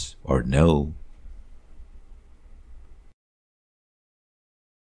guess or know.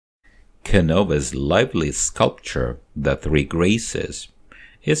 Canova's lively sculpture, The Three Graces,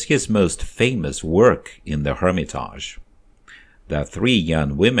 is his most famous work in the Hermitage. The three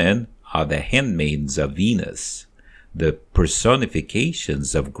young women are the handmaids of Venus, the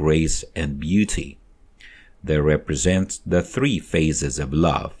personifications of grace and beauty. They represent the three phases of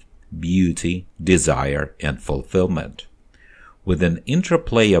love: beauty, desire, and fulfillment. With an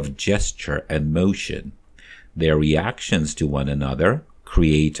interplay of gesture and motion, their reactions to one another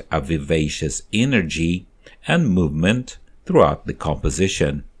create a vivacious energy and movement throughout the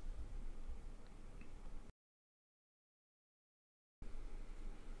composition.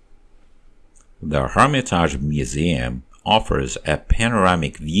 The Hermitage Museum offers a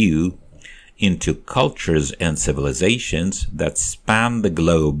panoramic view into cultures and civilizations that span the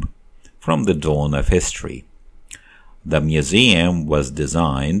globe from the dawn of history. The museum was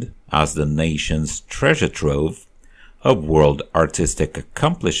designed as the nation's treasure trove of world artistic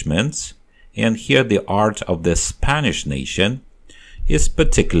accomplishments, and here the art of the Spanish nation is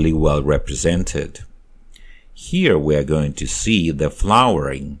particularly well represented. Here we are going to see the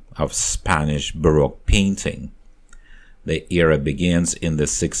flowering of Spanish Baroque painting. The era begins in the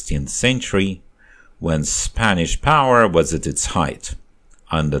 16th century, when Spanish power was at its height.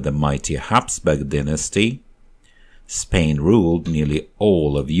 Under the mighty Habsburg dynasty, Spain ruled nearly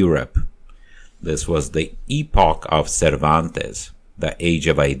all of Europe. This was the epoch of Cervantes, the age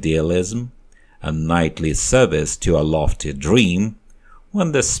of idealism, a knightly service to a lofty dream,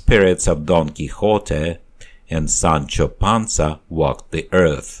 when the spirits of Don Quixote and Sancho Panza walked the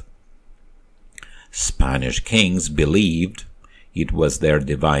earth. Spanish kings believed it was their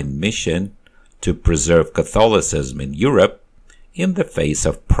divine mission to preserve Catholicism in Europe in the face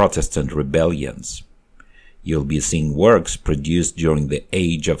of Protestant rebellions. You'll be seeing works produced during the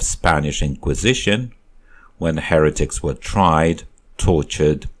age of Spanish Inquisition, when heretics were tried,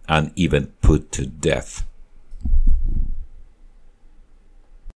 tortured, and even put to death.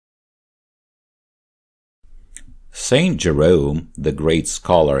 Saint Jerome, the great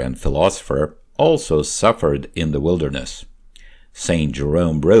scholar and philosopher, also suffered in the wilderness. Saint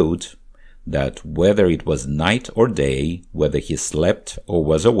Jerome wrote that whether it was night or day, whether he slept or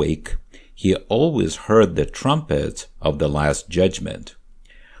was awake, he always heard the trumpet of the last judgment.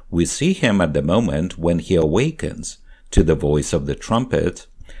 We see him at the moment when he awakens to the voice of the trumpet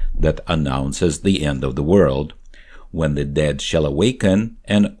that announces the end of the world, when the dead shall awaken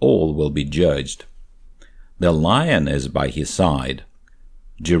and all will be judged. The lion is by his side.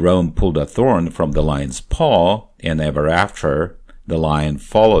 Jerome pulled a thorn from the lion's paw, and ever after the lion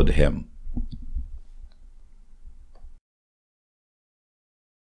followed him.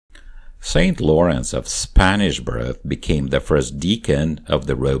 Saint Lawrence of Spanish birth became the first deacon of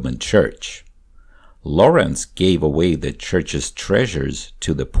the Roman Church. Lawrence gave away the church's treasures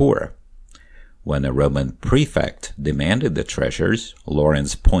to the poor. When a Roman prefect demanded the treasures,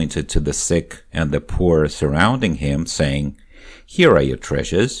 Lawrence pointed to the sick and the poor surrounding him, saying, "Here are your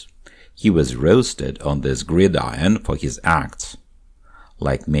treasures." He was roasted on this gridiron for his acts.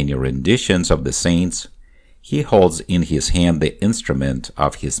 Like many renditions of the saints, he holds in his hand the instrument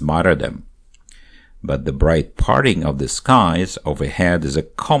of his martyrdom. but the bright parting of the skies overhead is a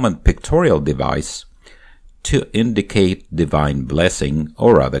common pictorial device to indicate divine blessing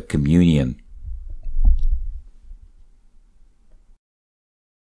or rather communion.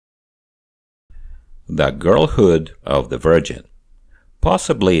 The girlhood of the Virgin,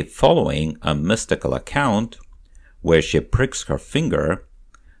 possibly following a mystical account where she pricks her finger,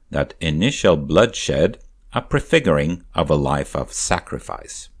 that initial bloodshed a prefiguring of a life of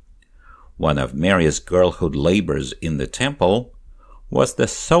sacrifice. One of Mary's girlhood labors in the temple was the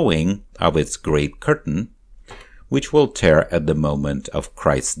sewing of its great curtain, which will tear at the moment of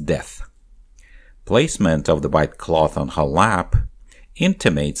Christ's death. Placement of the white cloth on her lap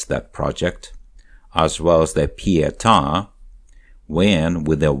intimates that project, as well as the Pietà, when,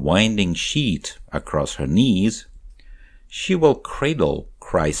 with a winding sheet across her knees, she will cradle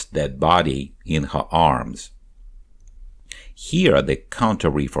Christ's dead body in her arms. Here, the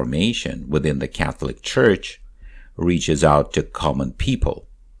Counter-Reformation within the Catholic Church reaches out to common people.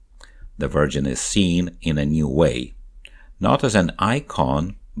 The Virgin is seen in a new way, not as an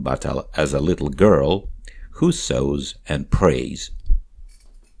icon, but as a little girl who sews and prays.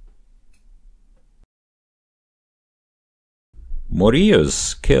 Murillo's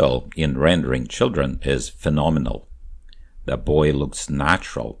skill in rendering children is phenomenal. The boy looks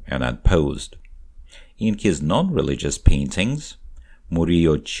natural and unposed. In his non-religious paintings,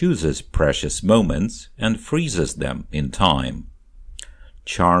 Murillo chooses precious moments and freezes them in time.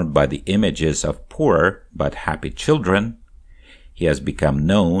 Charmed by the images of poor but happy children, he has become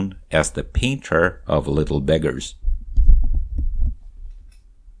known as the painter of little beggars.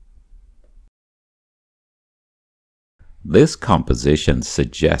 This composition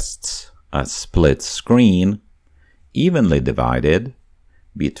suggests a split screen, evenly divided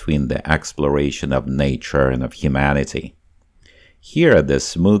between the exploration of nature and of humanity. Here, the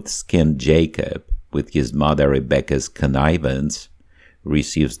smooth-skinned Jacob, with his mother Rebecca's connivance,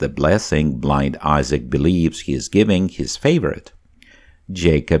 receives the blessing blind Isaac believes he is giving his favorite,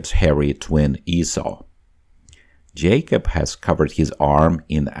 Jacob's hairy twin Esau. Jacob has covered his arm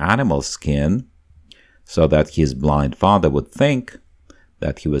in animal skin so that his blind father would think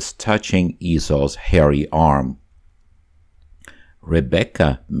that he was touching Esau's hairy arm.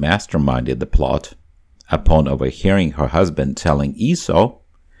 Rebecca masterminded the plot upon overhearing her husband telling Esau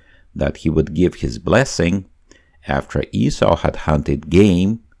that he would give his blessing after Esau had hunted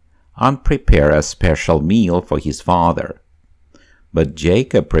game and prepared a special meal for his father. But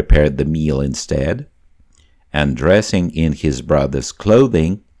Jacob prepared the meal instead, and dressing in his brother's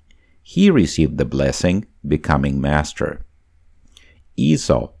clothing, he received the blessing, becoming master.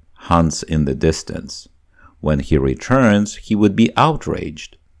 Esau hunts in the distance. When he returns, he would be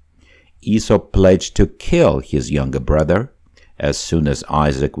outraged. Esau pledged to kill his younger brother as soon as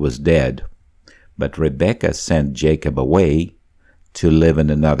Isaac was dead, but Rebekah sent Jacob away to live in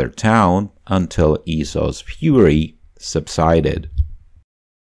another town until Esau's fury subsided.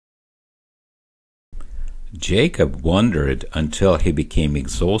 Jacob wandered until he became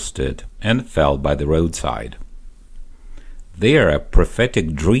exhausted and fell by the roadside. There a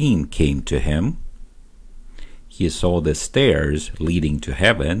prophetic dream came to him. He saw the stairs leading to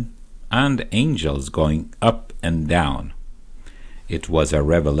heaven and angels going up and down. It was a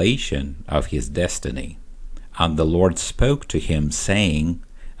revelation of his destiny. And the Lord spoke to him, saying,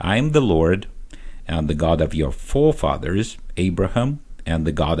 I am the Lord, and the God of your forefathers, Abraham, and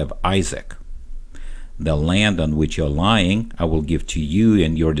the God of Isaac. The land on which you are lying I will give to you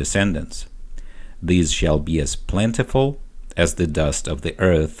and your descendants. These shall be as plentiful as the dust of the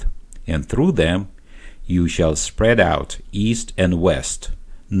earth, and through them you shall spread out east and west,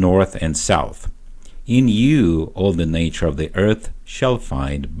 north and south. In you all the nature of the earth shall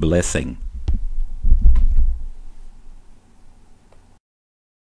find blessing.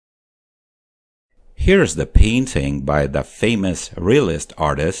 Here's the painting by the famous realist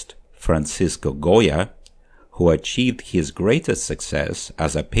artist Francisco Goya, who achieved his greatest success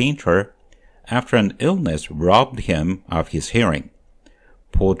as a painter after an illness robbed him of his hearing.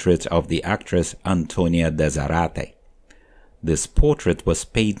 Portrait of the actress Antonia de Zarate. This portrait was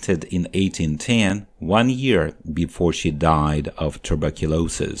painted in 1810, 1 year before she died of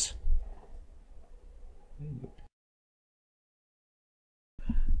tuberculosis.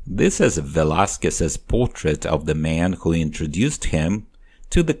 This is Velázquez's portrait of the man who introduced him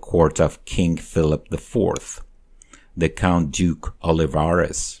to the court of King Philip IV, the Count Duke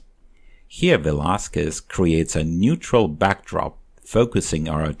Olivares. Here Velázquez creates a neutral backdrop, focusing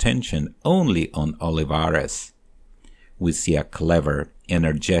our attention only on Olivares. We see a clever,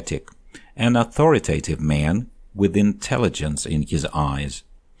 energetic, and authoritative man with intelligence in his eyes.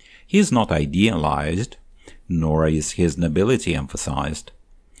 He is not idealized, nor is his nobility emphasized.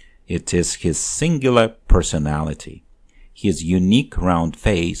 It is his singular personality, his unique round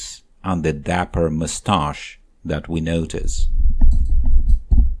face, and the dapper moustache that we notice.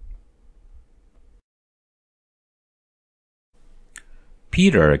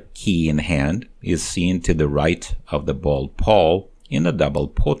 Peter, key in hand, is seen to the right of the bald Paul in a double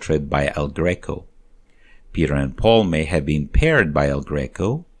portrait by El Greco. Peter and Paul may have been paired by El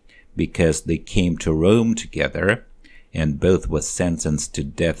Greco because they came to Rome together and both were sentenced to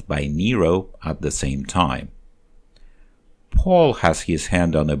death by Nero at the same time. Paul has his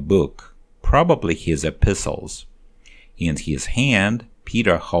hand on a book, probably his epistles. In his hand,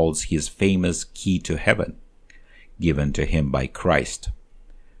 Peter holds his famous key to heaven, given to him by Christ.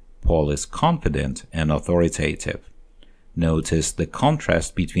 Paul is confident and authoritative. Notice the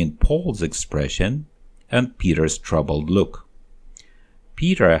contrast between Paul's expression and Peter's troubled look.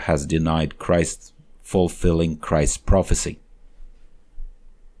 Peter has denied Christ fulfilling Christ's prophecy.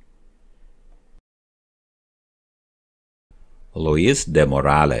 Luis de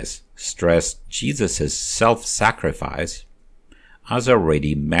Morales stressed Jesus' self-sacrifice as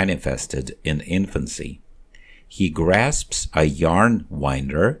already manifested in infancy. He grasps a yarn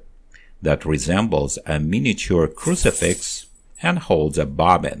winder that resembles a miniature crucifix and holds a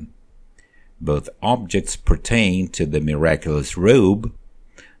bobbin. Both objects pertain to the miraculous robe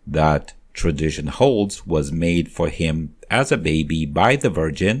that tradition holds was made for him as a baby by the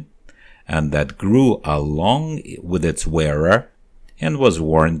Virgin, and that grew along with its wearer and was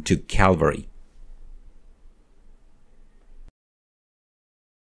worn to Calvary.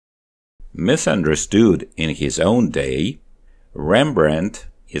 Misunderstood in his own day, Rembrandt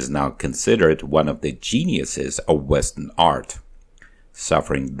is now considered one of the geniuses of Western art.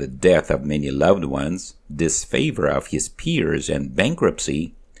 Suffering the death of many loved ones, disfavor of his peers, and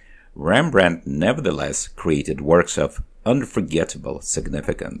bankruptcy, Rembrandt nevertheless created works of unforgettable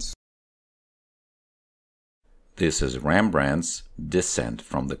significance. This is Rembrandt's Descent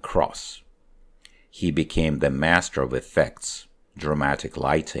from the Cross. He became the master of effects, dramatic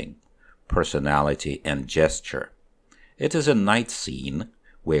lighting, personality, and gesture. It is a night scene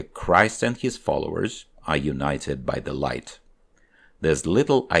where Christ and his followers are united by the light. There's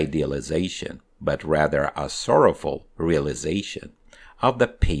little idealization, but rather a sorrowful realization of the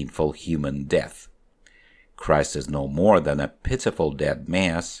painful human death. Christ is no more than a pitiful dead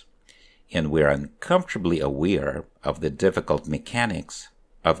mass, and we're uncomfortably aware of the difficult mechanics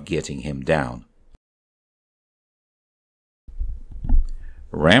of getting him down.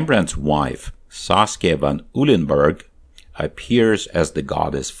 Rembrandt's wife, Saskia van Uylenburg, appears as the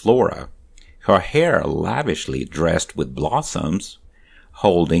goddess Flora, her hair lavishly dressed with blossoms,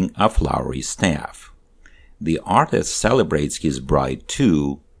 holding a flowery staff. The artist celebrates his bride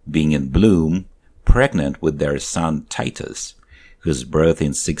too, being in bloom, pregnant with their son Titus, whose birth in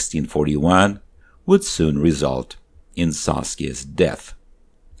 1641 would soon result in Saskia's death.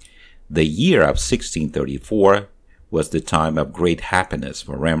 The year of 1634 was the time of great happiness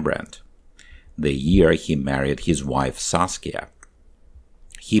for Rembrandt, the year he married his wife Saskia.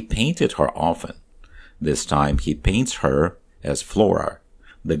 He painted her often. This time he paints her as Flora,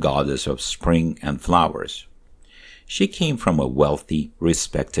 the goddess of spring and flowers. She came from a wealthy,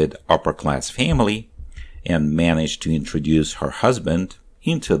 respected upper-class family and managed to introduce her husband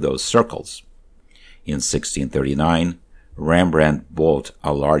into those circles. In 1639, Rembrandt bought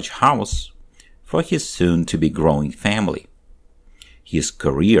a large house for his soon-to-be growing family. His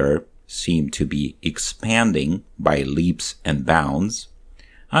career seemed to be expanding by leaps and bounds,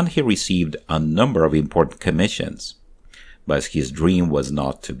 and he received a number of important commissions, but his dream was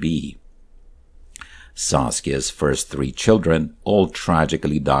not to be. Saskia's first 3 children all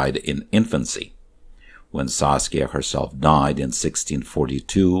tragically died in infancy. When Saskia herself died in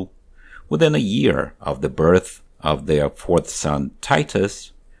 1642, within a year of the birth of their 4th son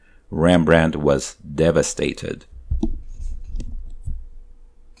Titus, Rembrandt was devastated.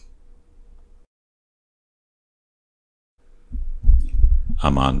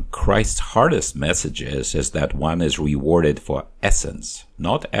 Among Christ's hardest messages is that one is rewarded for essence,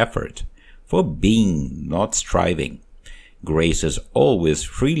 not effort, for being, not striving. Grace is always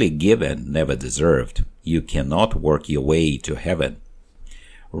freely given, never deserved. You cannot work your way to heaven.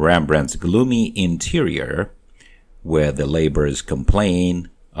 Rembrandt's gloomy interior, where the laborers complain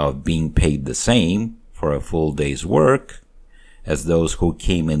of being paid the same for a full day's work as those who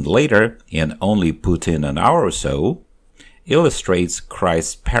came in later and only put in an hour or so, illustrates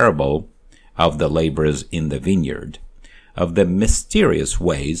Christ's parable of the laborers in the vineyard, of the mysterious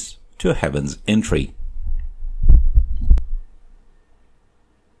ways to heaven's entry.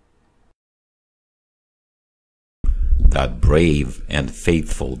 That brave and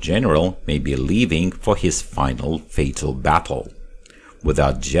faithful general may be leaving for his final fatal battle.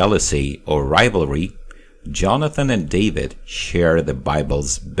 Without jealousy or rivalry, Jonathan and David share the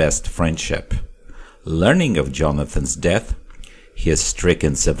Bible's best friendship. Learning of Jonathan's death, his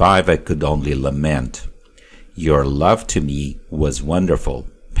stricken survivor could only lament, "Your love to me was wonderful,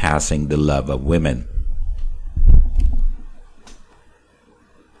 passing the love of women."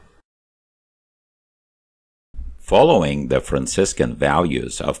 Following the Franciscan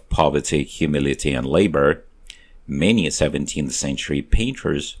values of poverty, humility, and labor, many 17th century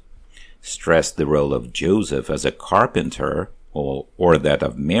painters stressed the role of Joseph as a carpenter or that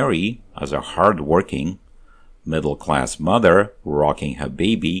of Mary as a hard-working, middle-class mother rocking her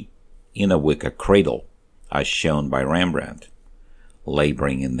baby in a wicker cradle, as shown by Rembrandt.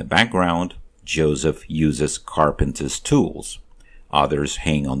 Laboring in the background, Joseph uses carpenter's tools. Others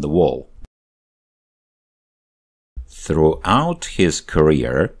hang on the wall. Throughout his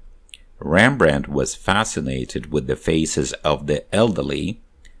career, Rembrandt was fascinated with the faces of the elderly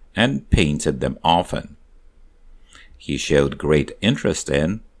and painted them often. He showed great interest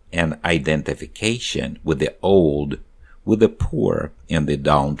in and identification with the old, with the poor, and the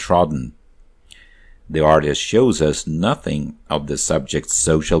downtrodden. The artist shows us nothing of the subject's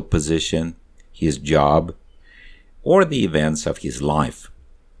social position, his job, or the events of his life.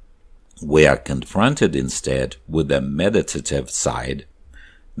 We are confronted instead with the meditative side,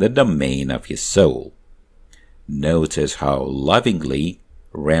 the domain of his soul. Notice how lovingly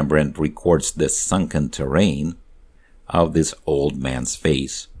Rembrandt records the sunken terrain of this old man's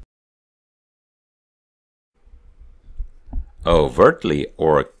face. Overtly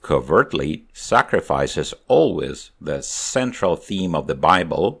or covertly, sacrifice is always the central theme of the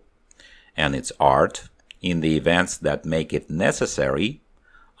Bible and its art in the events that make it necessary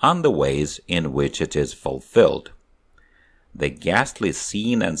and the ways in which it is fulfilled. The ghastly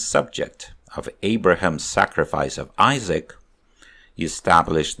scene and subject of Abraham's sacrifice of Isaac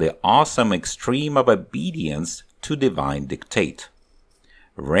established the awesome extreme of obedience to divine dictate.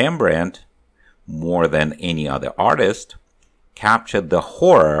 Rembrandt, more than any other artist, captured the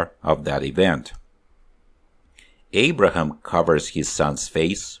horror of that event. Abraham covers his son's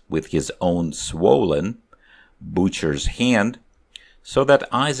face with his own swollen, butcher's hand so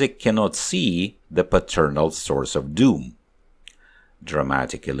that Isaac cannot see the paternal source of doom.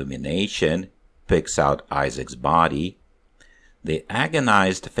 Dramatic illumination picks out Isaac's body, the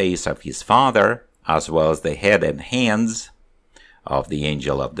agonized face of his father, as well as the head and hands of the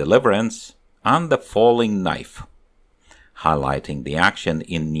angel of deliverance, and the falling knife, highlighting the action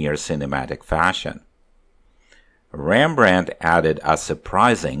in near cinematic fashion. Rembrandt added a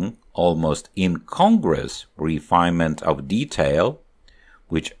surprising, almost incongruous refinement of detail,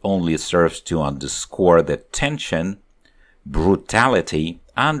 which only serves to underscore the tension, brutality,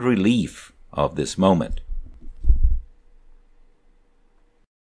 and relief of this moment.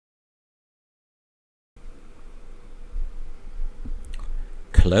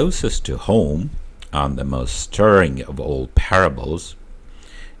 Closest to home, and the most stirring of all parables,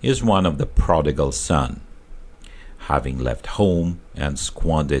 is one of the prodigal son. Having left home and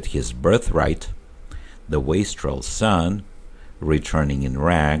squandered his birthright, the wastrel son, returning in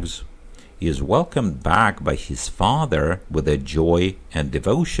rags, is welcomed back by his father with a joy and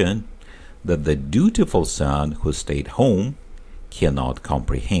devotion that the dutiful son who stayed home cannot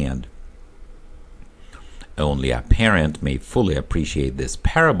comprehend. Only a parent may fully appreciate this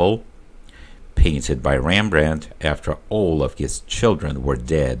parable, painted by Rembrandt after all of his children were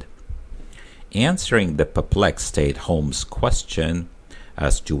dead. Answering the perplexed stay-at-home's question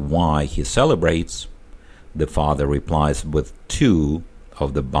as to why he celebrates, the father replies with two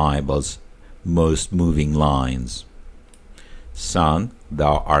of the Bible's most moving lines. "Son,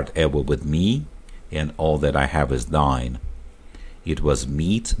 thou art ever with me, and all that I have is thine. It was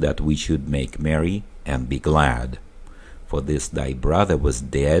meet that we should make merry and be glad. For this thy brother was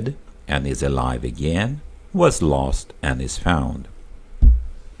dead, and is alive again, was lost, and is found."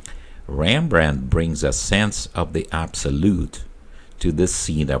 Rembrandt brings a sense of the absolute to this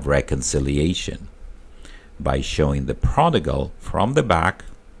scene of reconciliation by showing the prodigal from the back.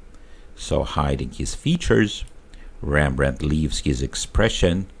 So hiding his features, Rembrandt leaves his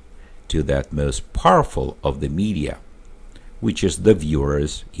expression to that most powerful of the media, which is the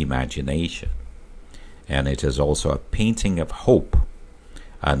viewer's imagination. And it is also a painting of hope,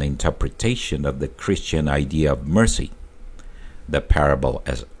 an interpretation of the Christian idea of mercy, the parable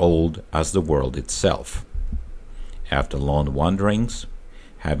as old as the world itself. After long wanderings,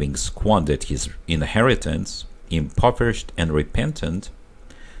 having squandered his inheritance, impoverished and repentant,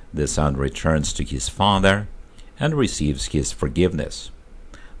 the son returns to his father and receives his forgiveness.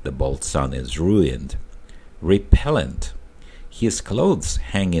 The bold son is ruined, repellent. His clothes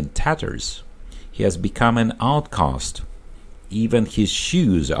hang in tatters. He has become an outcast. Even his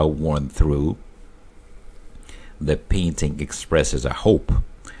shoes are worn through. The painting expresses a hope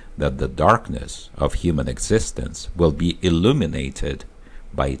that the darkness of human existence will be illuminated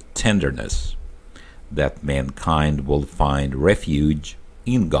by tenderness, that mankind will find refuge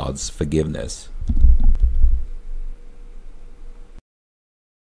in God's forgiveness.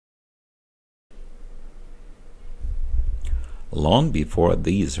 Long before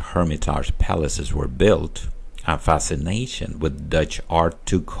these Hermitage palaces were built, a fascination with Dutch art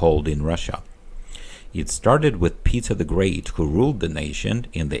took hold in Russia. It started with Peter the Great, who ruled the nation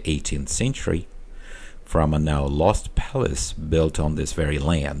in the 18th century from a now lost palace built on this very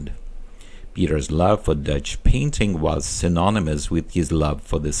land. Peter's love for Dutch painting was synonymous with his love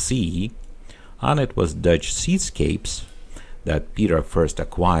for the sea, and it was Dutch seascapes that Peter first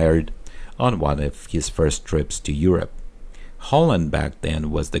acquired on one of his first trips to Europe. Holland back then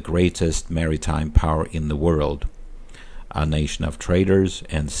was the greatest maritime power in the world, a nation of traders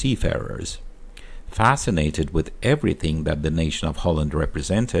and seafarers. Fascinated with everything that the nation of Holland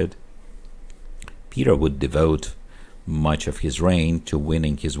represented, Peter would devote much of his reign to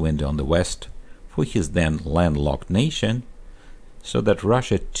winning his way on the west for his then landlocked nation, so that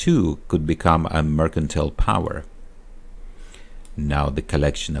Russia too could become a mercantile power. Now the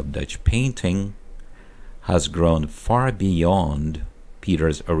collection of Dutch painting has grown far beyond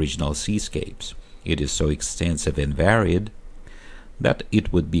Peter's original seascapes. It is so extensive and varied that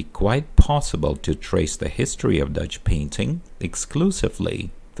it would be quite possible to trace the history of Dutch painting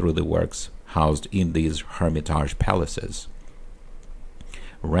exclusively through the works housed in these Hermitage palaces.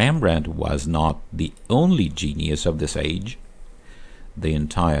 Rembrandt was not the only genius of this age. The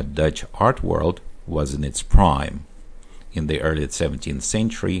entire Dutch art world was in its prime. In the early 17th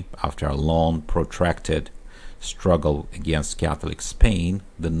century, after a long, protracted struggle against Catholic Spain,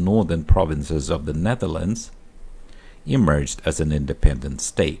 the northern provinces of the Netherlands emerged as an independent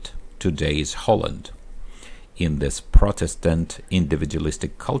state, today's Holland. In this Protestant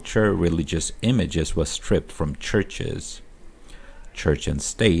individualistic culture, religious images were stripped from churches. Church and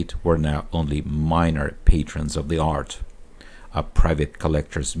state were now only minor patrons of the art. A private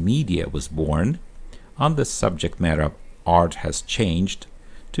collector's media was born, and the subject matter of art has changed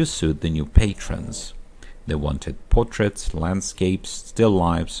to suit the new patrons. They wanted portraits, landscapes, still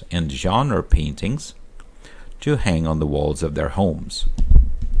lifes, and genre paintings to hang on the walls of their homes.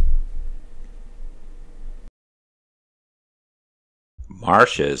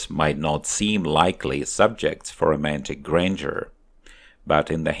 Marshes might not seem likely subjects for romantic grandeur, but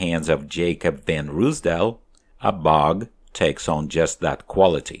in the hands of Jacob van Ruisdael, a bog takes on just that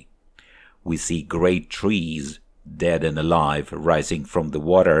quality. We see great trees, dead and alive, rising from the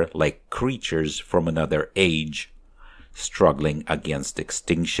water like creatures from another age, struggling against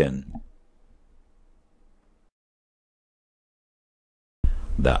extinction.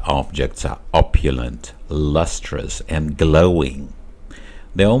 The objects are opulent, lustrous, and glowing.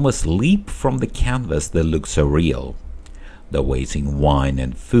 They almost leap from the canvas that looks so real. The waiting wine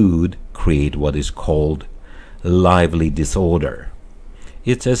and food create what is called lively disorder.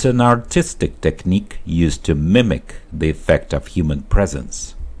 It is an artistic technique used to mimic the effect of human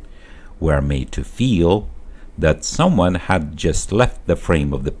presence. We are made to feel that someone had just left the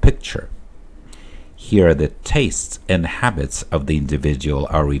frame of the picture. Here the tastes and habits of the individual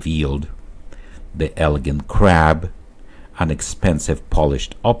are revealed. The elegant crab and expensive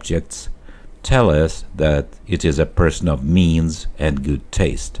polished objects tell us that it is a person of means and good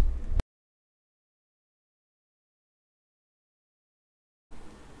taste.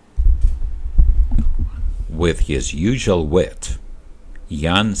 With his usual wit,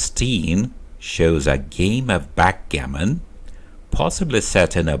 Jan Steen shows a game of backgammon, possibly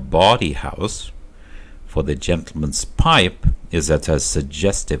set in a bawdy house, for the gentleman's pipe is at a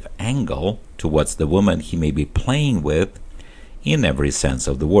suggestive angle towards the woman he may be playing with in every sense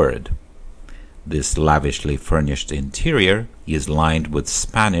of the word. This lavishly furnished interior is lined with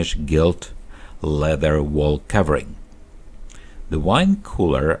Spanish gilt leather wall covering. The wine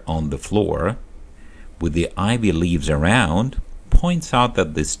cooler on the floor, with the ivy leaves around, points out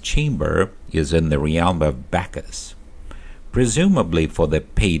that this chamber is in the realm of Bacchus, presumably for the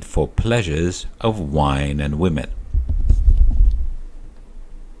paid-for pleasures of wine and women.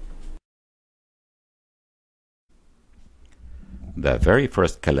 The very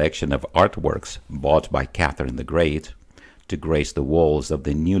first collection of artworks bought by Catherine the Great to grace the walls of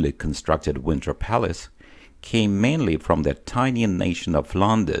the newly constructed Winter Palace came mainly from the tiny nation of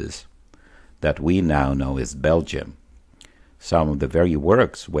Flanders. that we now know as Belgium. Some of the very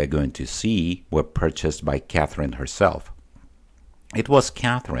works we're going to see were purchased by Catherine herself. It was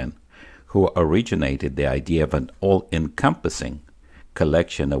Catherine who originated the idea of an all-encompassing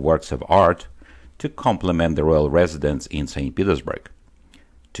collection of works of art to complement the royal residence in St. Petersburg.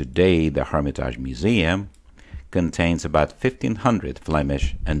 Today, the Hermitage Museum contains about 1,500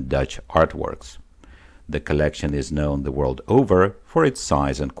 Flemish and Dutch artworks. The collection is known the world over for its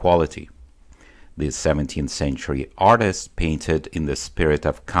size and quality. These 17th century artists painted in the spirit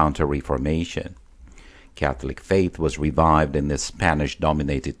of Counter-Reformation. Catholic faith was revived in the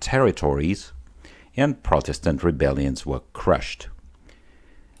Spanish-dominated territories, and Protestant rebellions were crushed.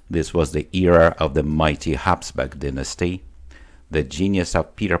 This was the era of the mighty Habsburg dynasty. The genius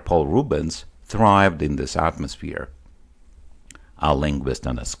of Peter Paul Rubens thrived in this atmosphere. A linguist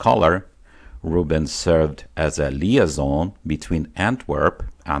and a scholar, Rubens served as a liaison between Antwerp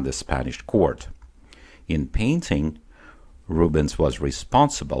and the Spanish court. In painting, Rubens was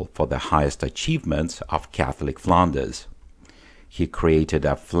responsible for the highest achievements of Catholic Flanders. He created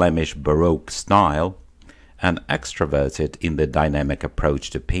a Flemish Baroque style and extroverted in the dynamic approach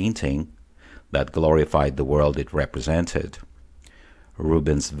to painting that glorified the world it represented.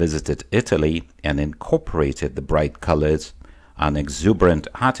 Rubens visited Italy and incorporated the bright colors and exuberant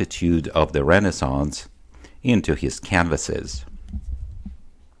attitude of the Renaissance into his canvases.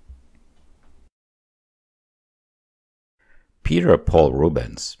 Peter Paul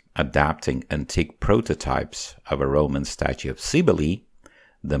Rubens, adapting antique prototypes of a Roman statue of Cybele,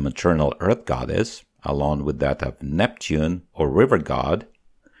 the maternal earth goddess, along with that of Neptune or river god,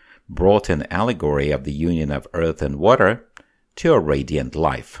 brought an allegory of the union of earth and water to a radiant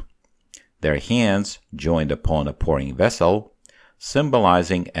life. Their hands joined upon a pouring vessel,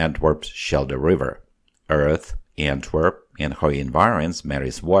 symbolizing Antwerp's Schelde River. Earth, Antwerp, and her environs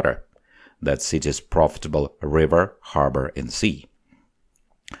marries water, that city's profitable river, harbor, and sea.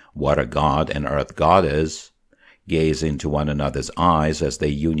 Water god and earth goddess gaze into one another's eyes as their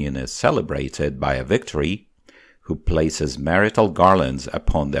union is celebrated by a victory who places marital garlands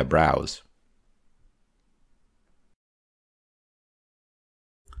upon their brows.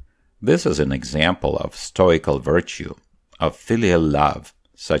 This is an example of stoical virtue, of filial love,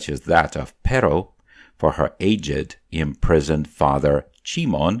 such as that of Pero for her aged, imprisoned father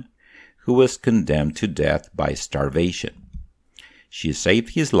Cimon, who was condemned to death by starvation. She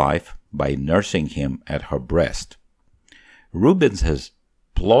saved his life by nursing him at her breast. Rubens has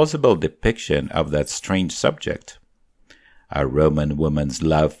plausible depiction of that strange subject. A Roman woman's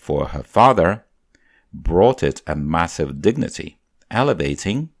love for her father brought it a massive dignity,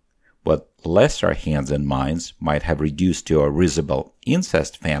 elevating what lesser hands and minds might have reduced to a risible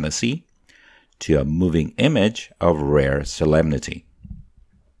incest fantasy to a moving image of rare solemnity.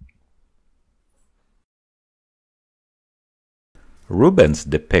 Rubens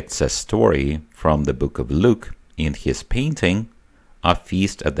depicts a story from the book of Luke in his painting, A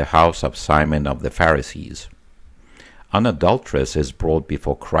Feast at the House of Simon of the Pharisees. An adulteress is brought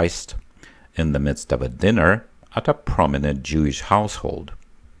before Christ in the midst of a dinner at a prominent Jewish household.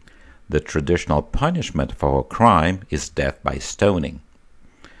 The traditional punishment for her crime is death by stoning,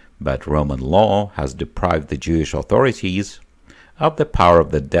 but Roman law has deprived the Jewish authorities of the power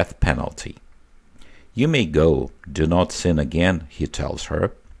of the death penalty. You may go, do not sin again, he tells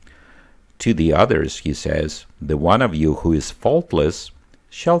her. To the others, he says, the one of you who is faultless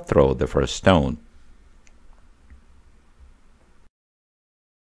shall throw the first stone.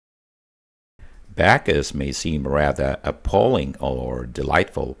 Bacchus may seem rather appalling or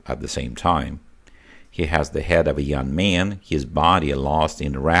delightful at the same time. He has the head of a young man, his body lost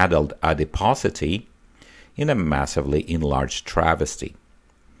in raddled adiposity, in a massively enlarged travesty.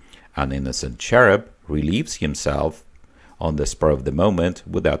 An innocent cherub relieves himself on the spur of the moment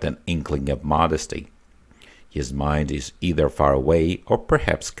without an inkling of modesty. His mind is either far away or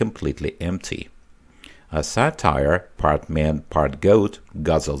perhaps completely empty. A satyr, part man, part goat,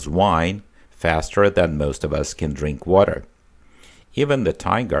 guzzles wine faster than most of us can drink water. Even the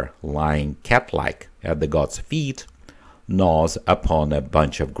tiger, lying cat-like at the god's feet, gnaws upon a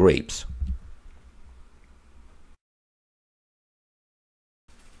bunch of grapes.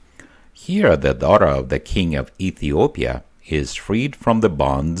 Here the daughter of the king of Ethiopia is freed from the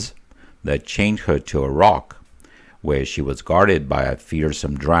bonds that chained her to a rock, where she was guarded by a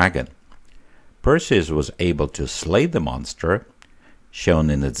fearsome dragon. Perseus was able to slay the monster, shown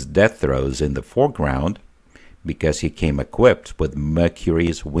in its death throes in the foreground, because he came equipped with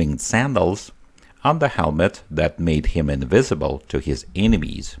Mercury's winged sandals and the helmet that made him invisible to his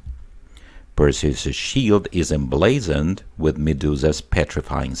enemies. Perseus' shield is emblazoned with Medusa's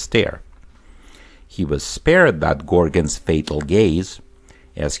petrifying stare. He was spared that Gorgon's fatal gaze,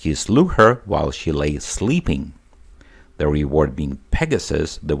 as he slew her while she lay sleeping, the reward being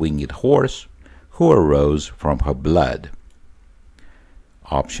Pegasus, the winged horse, who arose from her blood.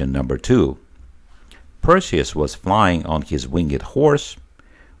 Option number 2. Perseus was flying on his winged horse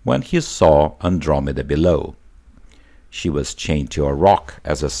when he saw Andromeda below. She was chained to a rock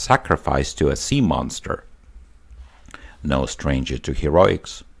as a sacrifice to a sea monster. No stranger to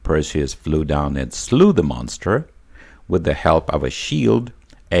heroics, Perseus flew down and slew the monster with the help of a shield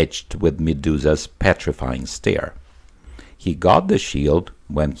edged with Medusa's petrifying stare. He got the shield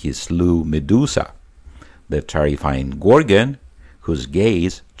when he slew Medusa, the terrifying Gorgon, whose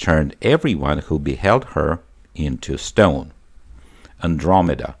gaze turned everyone who beheld her into stone.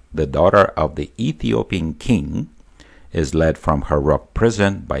 Andromeda, the daughter of the Ethiopian king, is led from her rock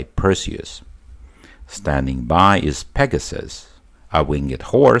prison by Perseus. Standing by is Pegasus, a winged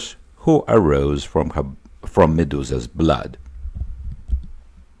horse who arose from Medusa's blood.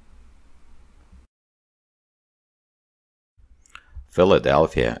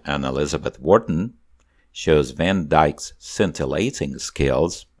 Philadelphia and Elizabeth Wharton shows Van Dyck's scintillating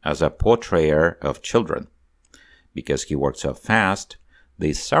skills as a portrayer of children. Because he worked so fast,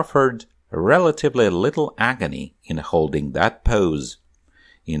 they suffered relatively little agony in holding that pose.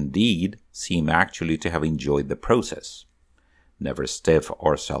 Indeed, seem actually to have enjoyed the process. Never stiff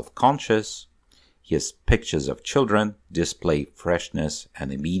or self-conscious, his pictures of children display freshness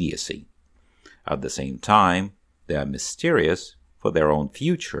and immediacy. At the same time, they are mysterious, for their own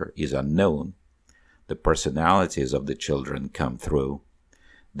future is unknown. The personalities of the children come through.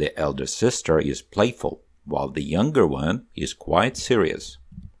 The elder sister is playful, while the younger one is quite serious.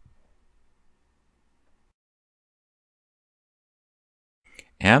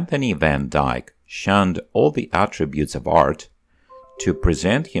 Anthony Van Dyck shunned all the attributes of art to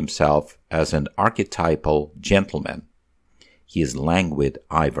present himself as an archetypal gentleman. His languid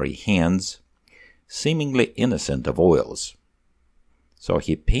ivory hands, seemingly innocent of oils. So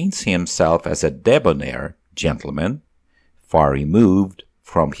he paints himself as a debonair gentleman, far removed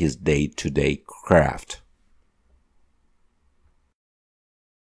from his day-to-day craft.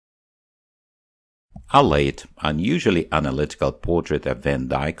 A late, unusually analytical portrait of Van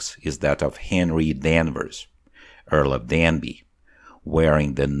Dyck's is that of Henry Danvers, Earl of Danby,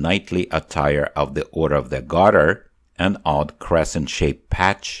 wearing the knightly attire of the Order of the Garter, an odd crescent-shaped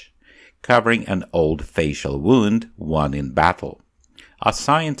patch covering an old facial wound won in battle. As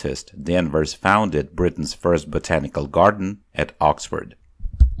scientist, Danvers founded Britain's first botanical garden at Oxford.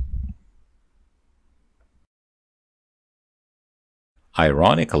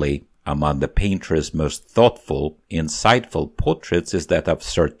 Ironically, among the painter's most thoughtful, insightful portraits is that of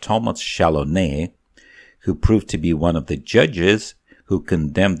Sir Thomas Chalonnais, who proved to be one of the judges who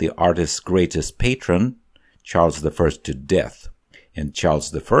condemned the artist's greatest patron, Charles I, to death, and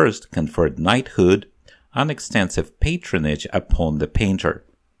Charles I conferred knighthood and extensive patronage upon the painter.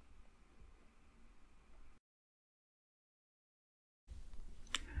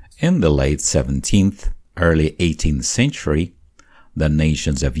 In the late 17th, early 18th century, the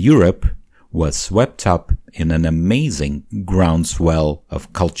nations of Europe were swept up in an amazing groundswell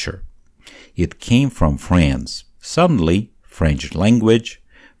of culture. It came from France. Suddenly, French language,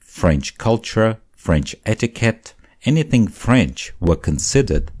 French culture, French etiquette, anything French were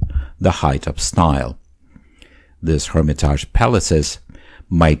considered the height of style. These Hermitage palaces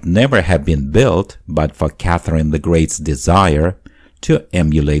might never have been built but for Catherine the Great's desire to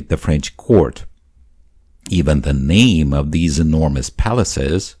emulate the French court. Even the name of these enormous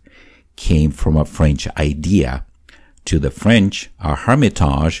palaces came from a French idea. To the French, a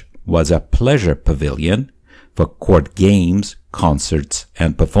Hermitage was a pleasure pavilion for court games, concerts,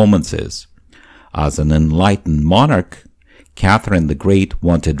 and performances. As an enlightened monarch, Catherine the Great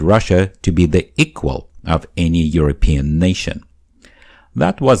wanted Russia to be the equal of any European nation.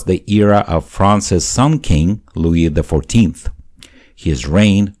 That was the era of France's Sun King, Louis XIV. His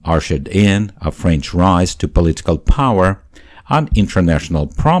reign ushered in a French rise to political power and international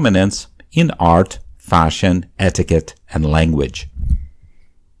prominence in art, fashion, etiquette, and language.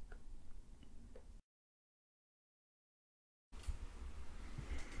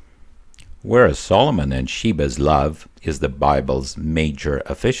 Whereas Solomon and Sheba's love is the Bible's major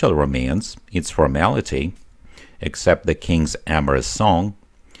official romance, its formality, except the king's amorous song,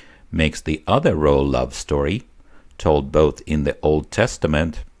 makes the other royal love story, told both in the Old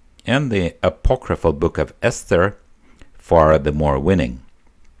Testament and the apocryphal book of Esther, far the more winning.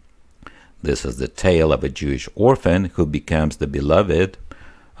 This is the tale of a Jewish orphan who becomes the beloved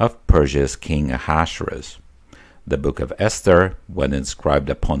of Persia's king Ahasuerus. The book of Esther, when inscribed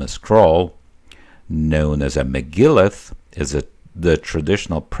upon a scroll, known as a Megillith, is the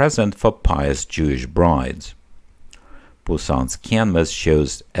traditional present for pious Jewish brides. Poussin's canvas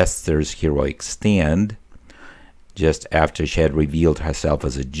shows Esther's heroic stand just after she had revealed herself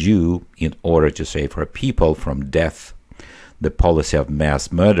as a Jew in order to save her people from death, the policy of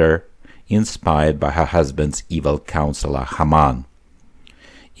mass murder inspired by her husband's evil counselor Haman.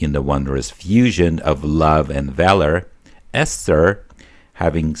 In the wondrous fusion of love and valor, Esther,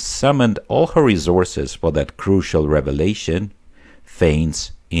 having summoned all her resources for that crucial revelation,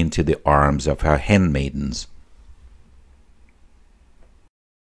 faints into the arms of her handmaidens.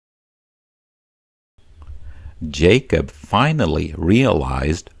 Jacob finally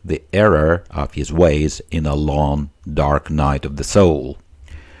realized the error of his ways in a long, dark night of the soul.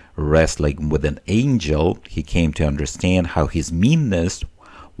 Wrestling with an angel, he came to understand how his meanness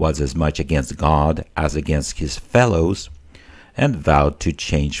was as much against God as against his fellows, and vowed to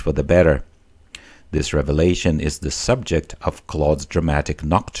change for the better. This revelation is the subject of Claude's dramatic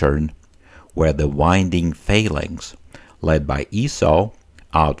nocturne, where the winding phalanx, led by Esau,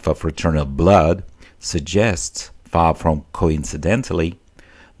 out for fraternal blood, suggests, far from coincidentally,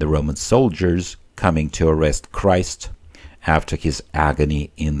 the Roman soldiers coming to arrest Christ after his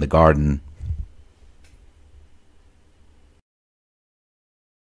agony in the garden.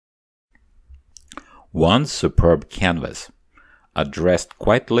 One superb canvas, addressed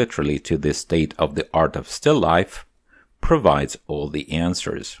quite literally to the state of the art of still life, provides all the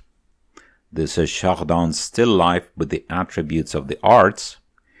answers. This is Chardin's still life with the attributes of the arts,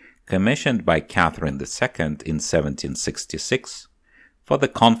 commissioned by Catherine II in 1766 for the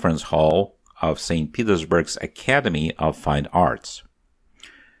conference hall of St. Petersburg's Academy of Fine Arts.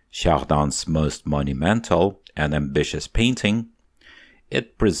 Chardin's most monumental and ambitious painting,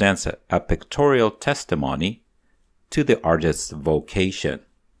 it presents a pictorial testimony to the artist's vocation.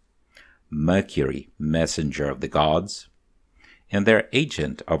 Mercury, messenger of the gods, and their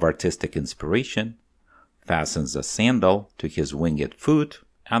agent of artistic inspiration, fastens a sandal to his winged foot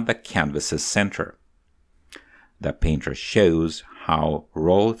at the canvas's center. The painter shows how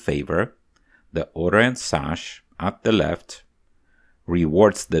royal favor, the order and sash at the left,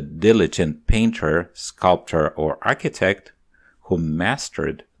 rewards the diligent painter, sculptor, or architect who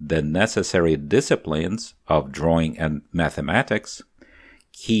mastered the necessary disciplines of drawing and mathematics,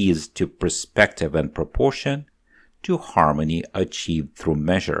 keys to perspective and proportion, to harmony achieved through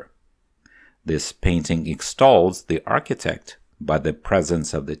measure. This painting extols the architect by the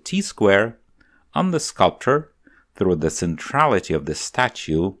presence of the T-square, and the sculptor through the centrality of the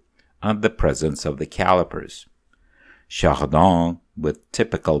statue and the presence of the calipers. Chardin, with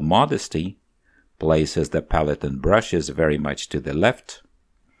typical modesty, places the palette and brushes very much to the left,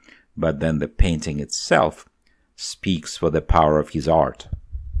 but then the painting itself speaks for the power of his art.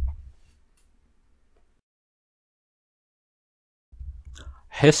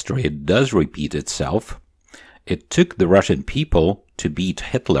 History does repeat itself. It took the Russian people to beat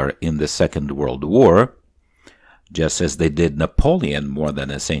Hitler in the Second World War, just as they did Napoleon more than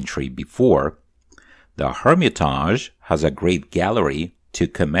a century before. The Hermitage has a great gallery to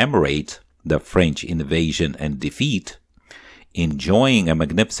commemorate the French invasion and defeat, enjoying a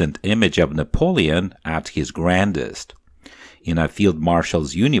magnificent image of Napoleon at his grandest, in a field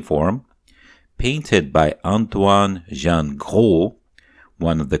marshal's uniform, painted by Antoine Jean Gros,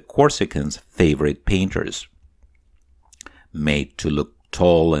 one of the Corsican's favorite painters. Made to look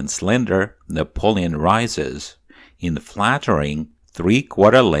tall and slender, Napoleon rises in flattering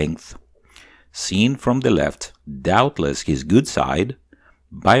 3/4 length, seen from the left, doubtless his good side,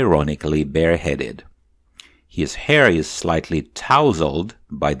 Byronically bareheaded. His hair is slightly tousled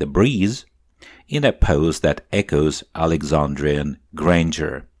by the breeze, in a pose that echoes Alexandrian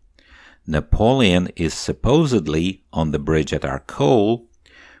grandeur. Napoleon is supposedly on the bridge at Arcole,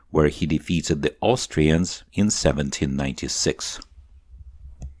 where he defeated the Austrians in 1796.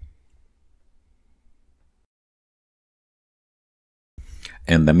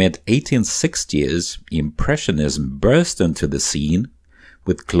 In the mid-1860s, Impressionism burst into the scene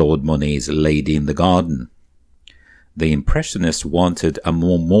with Claude Monet's Lady in the Garden. The Impressionists wanted a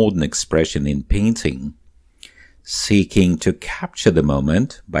more modern expression in painting, seeking to capture the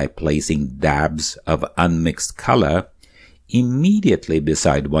moment by placing dabs of unmixed color immediately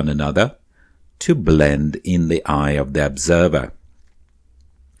beside one another to blend in the eye of the observer.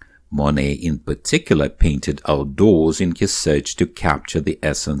 Monet in particular painted outdoors in his search to capture the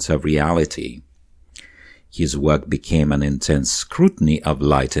essence of reality. His work became an intense scrutiny of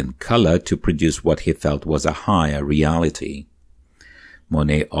light and color to produce what he felt was a higher reality.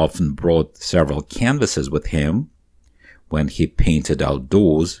 Monet often brought several canvases with him when he painted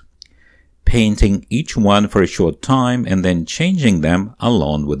outdoors, painting each one for a short time and then changing them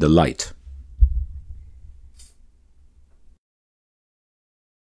along with the light.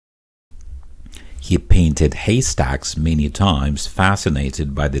 He painted haystacks many times,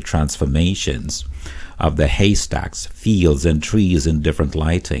 fascinated by the transformations of the haystacks, fields, and trees in different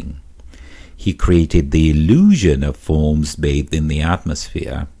lighting. He created the illusion of forms bathed in the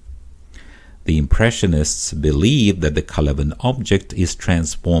atmosphere. The Impressionists believed that the color of an object is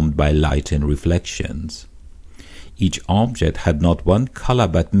transformed by light and reflections. Each object had not one color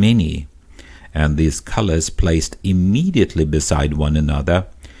but many, and these colors placed immediately beside one another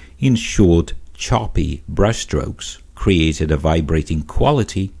in short, choppy brushstrokes created a vibrating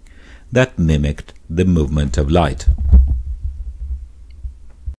quality that mimicked the movement of light.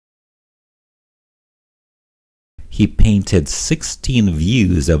 He painted 16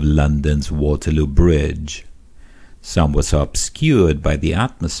 views of London's Waterloo Bridge. Some were so obscured by the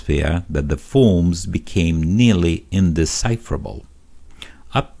atmosphere that the forms became nearly indecipherable.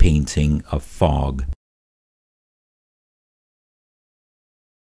 A painting of fog.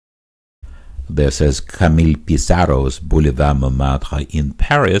 This is Camille Pissarro's Boulevard Montmartre in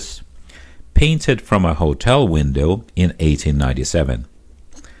Paris, painted from a hotel window in 1897.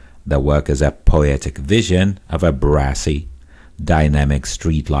 The work is a poetic vision of a brassy, dynamic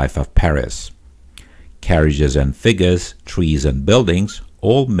street life of Paris. Carriages and figures, trees and buildings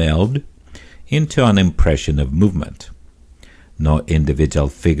all meld into an impression of movement. No individual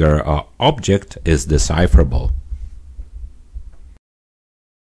figure or object is decipherable.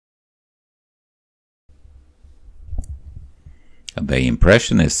 The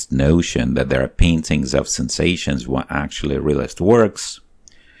Impressionists' notion that their paintings of sensations were actually realist works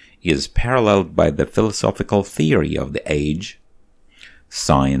is paralleled by the philosophical theory of the age.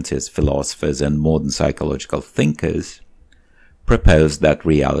 Scientists, philosophers, and modern psychological thinkers propose that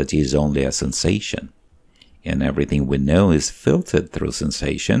reality is only a sensation, and everything we know is filtered through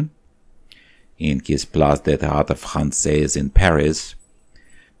sensation. In his Place des Théâtres Français in Paris,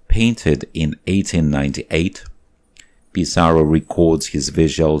 painted in 1898, Pissarro records his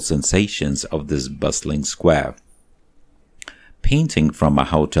visual sensations of this bustling square. Painting from a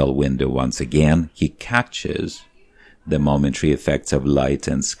hotel window once again, he catches the momentary effects of light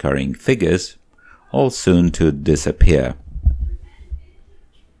and scurrying figures, all soon to disappear.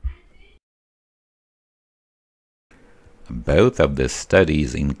 Both of the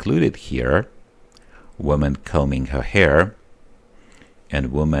studies included here, woman combing her hair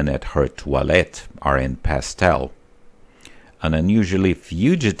and woman at her toilette, are in pastel, an unusually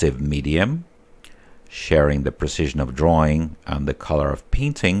fugitive medium, sharing the precision of drawing and the color of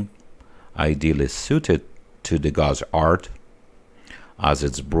painting, ideally suited to Degas' art, as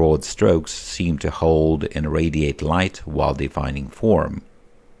its broad strokes seem to hold and radiate light while defining form.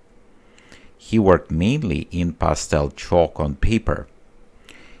 He worked mainly in pastel chalk on paper.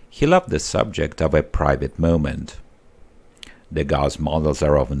 He loved the subject of a private moment. Degas' models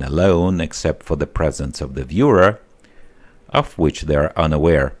are often alone except for the presence of the viewer, of which they are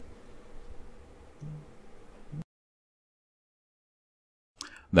unaware.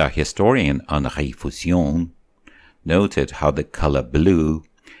 The historian Henri Fusson noted how the color blue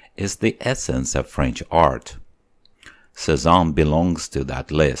is the essence of French art. Cézanne belongs to that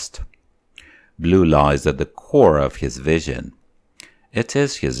list. Blue lies at the core of his vision. It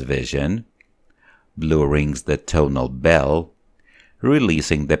is his vision. Blue rings the tonal bell,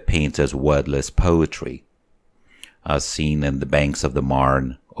 releasing the painter's wordless poetry, as seen in the banks of the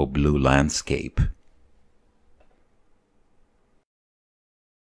Marne or blue landscape.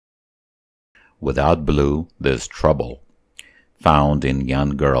 Without blue, there's trouble. Found in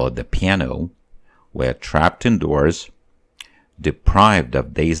Young Girl at the Piano, where trapped indoors, deprived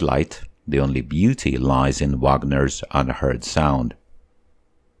of day's light, the only beauty lies in Wagner's unheard sound.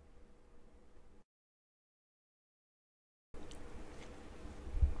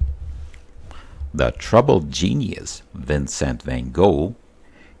 The troubled genius Vincent van Gogh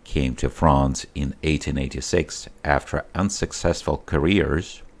came to France in 1886 after unsuccessful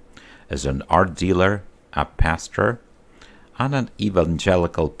careers as an art dealer, a pastor, and an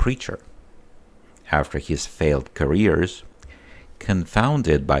evangelical preacher. After his failed careers,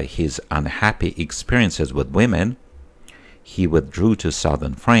 confounded by his unhappy experiences with women, he withdrew to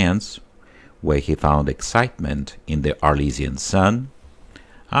southern France, where he found excitement in the Arlesian sun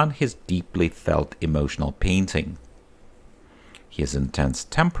and his deeply felt emotional painting. His intense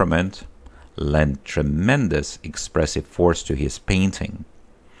temperament lent tremendous expressive force to his painting,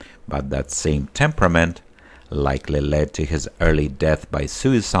 but that same temperament likely led to his early death by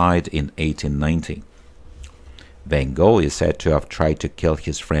suicide in 1890. Van Gogh is said to have tried to kill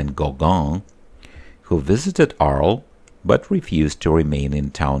his friend Gauguin, who visited Arles but refused to remain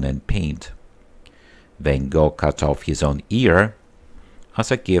in town and paint. Van Gogh cut off his own ear as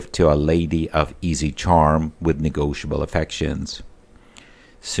a gift to a lady of easy charm with negotiable affections.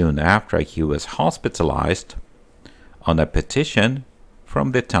 Soon after, he was hospitalized on a petition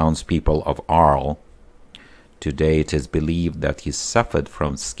from the townspeople of Arles. Today it is believed that he suffered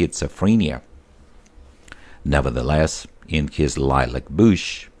from schizophrenia. Nevertheless, in his Lilac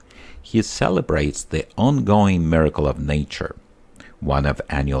Bush, he celebrates the ongoing miracle of nature, one of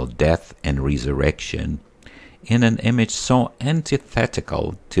annual death and resurrection, in an image so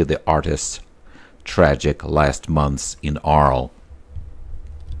antithetical to the artist's tragic last months in Arles.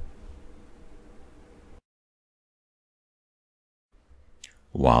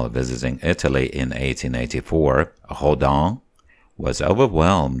 While visiting Italy in 1884, Rodin was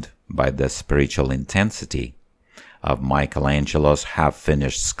overwhelmed by the spiritual intensity of Michelangelo's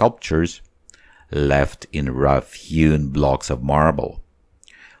half-finished sculptures left in rough-hewn blocks of marble.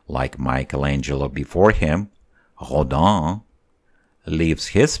 Like Michelangelo before him, Rodin leaves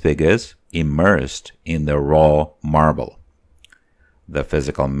his figures immersed in the raw marble. The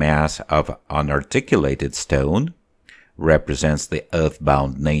physical mass of unarticulated stone represents the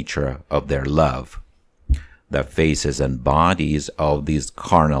earthbound nature of their love. The faces and bodies of these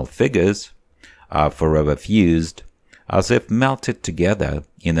carnal figures are forever fused, as if melted together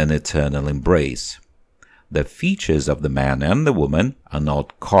in an eternal embrace. The features of the man and the woman are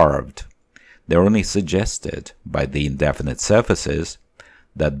not carved. They are only suggested by the indefinite surfaces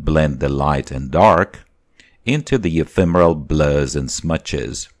that blend the light and dark into the ephemeral blurs and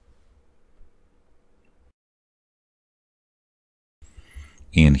smudges.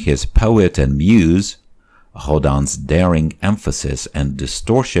 In his Poet and Muse, Rodin's daring emphasis and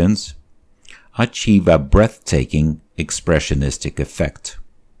distortions achieve a breathtaking expressionistic effect.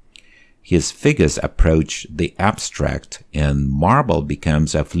 His figures approach the abstract, and marble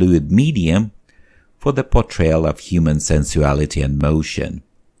becomes a fluid medium for the portrayal of human sensuality and motion.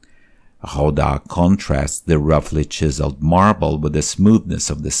 Rodin contrasts the roughly chiseled marble with the smoothness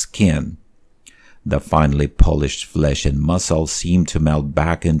of the skin. The finely polished flesh and muscle seem to melt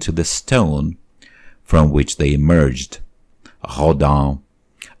back into the stone from which they emerged. Rodin,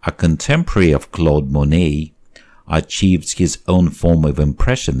 a contemporary of Claude Monet, achieves his own form of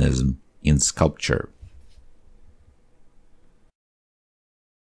impressionism in sculpture.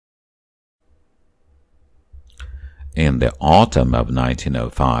 In the autumn of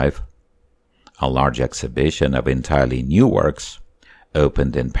 1905, a large exhibition of entirely new works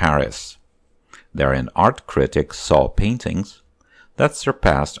opened in Paris. Therein art critics saw paintings that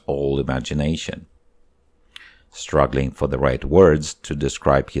surpassed all imagination. Struggling for the right words to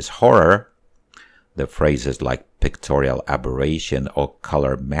describe his horror, the phrases like pictorial aberration or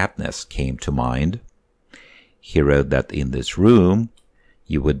color madness came to mind. He wrote that in this room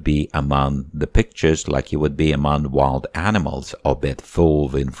you would be among the pictures like you would be among wild animals, or bête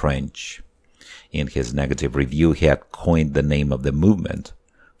fauve in French. In his negative review, he had coined the name of the movement,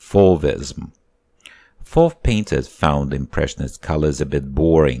 fauvism. Fauve painters found Impressionist colors a bit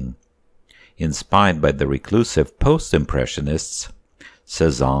boring. Inspired by the reclusive post-Impressionists,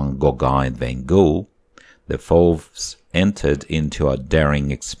 Cézanne, Gauguin, and Van Gogh, the Fauves entered into a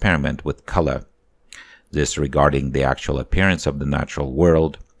daring experiment with color. Disregarding the actual appearance of the natural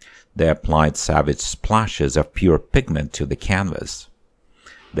world, they applied savage splashes of pure pigment to the canvas.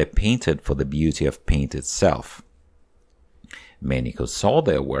 They painted for the beauty of paint itself. Many who saw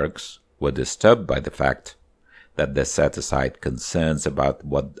their works were disturbed by the fact that they set aside concerns about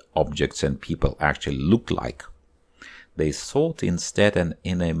what objects and people actually looked like. They sought instead an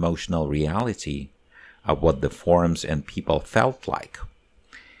inner emotional reality of what the forms and people felt like.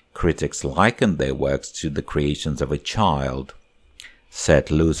 Critics likened their works to the creations of a child,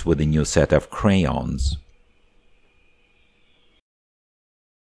 set loose with a new set of crayons.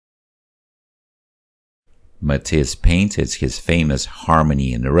 Matisse painted his famous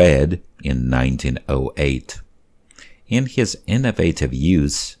Harmony in Red in 1908. In his innovative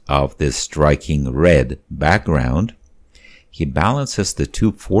use of this striking red background, he balances the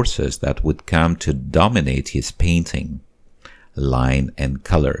two forces that would come to dominate his painting, line and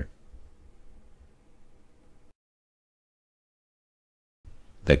color.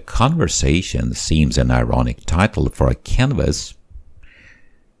 The Conversation seems an ironic title for a canvas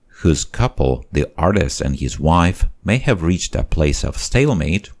whose couple, the artist and his wife, may have reached a place of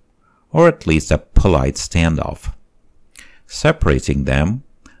stalemate, or at least a polite standoff. Separating them,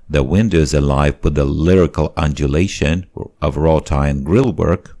 the window is alive with the lyrical undulation of wrought iron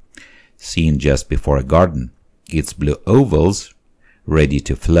grillwork seen just before a garden, its blue ovals ready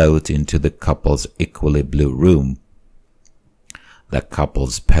to float into the couple's equally blue room. The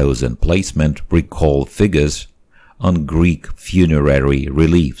couple's pose and placement recall figures on Greek funerary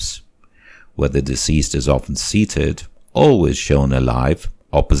reliefs, where the deceased is often seated, always shown alive,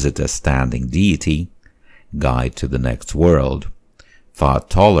 opposite a standing deity, guide to the next world. Far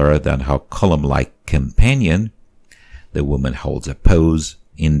taller than her column-like companion, the woman holds a pose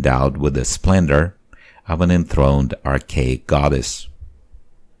endowed with the splendor of an enthroned archaic goddess.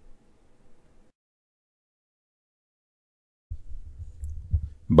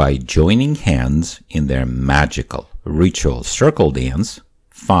 By joining hands in their magical ritual circle dance,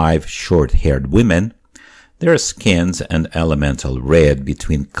 5 short-haired women, their skins an elemental red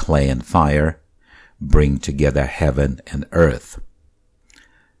between clay and fire, bring together heaven and earth.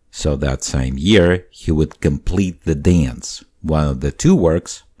 So that same year he would complete the dance, one of the 2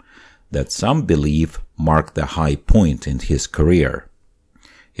 works that some believe marked the high point in his career.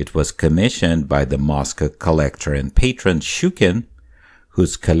 It was commissioned by the Moscow collector and patron Shukin,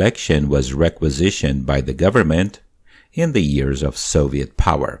 whose collection was requisitioned by the government in the years of Soviet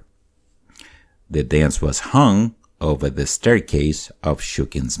power. The dance was hung over the staircase of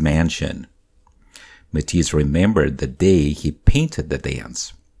Shukin's mansion. Matisse remembered the day he painted the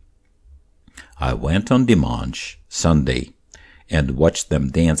dance. I went on dimanche, Sunday, and watched them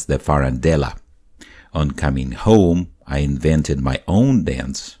dance the farandela. On coming home, I invented my own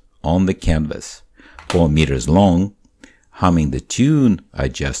dance on the canvas, 4 meters long, humming the tune I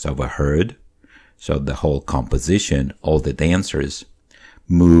just overheard, so the whole composition, all the dancers,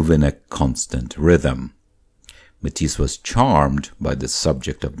 move in a constant rhythm. Matisse was charmed by the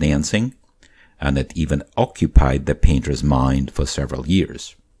subject of dancing, and it even occupied the painter's mind for several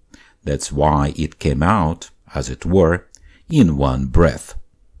years. That's why it came out, as it were, in one breath.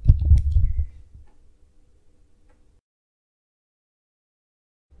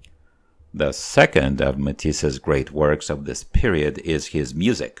 The second of Matisse's great works of this period is his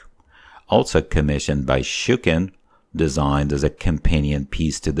music, also commissioned by Shukin, designed as a companion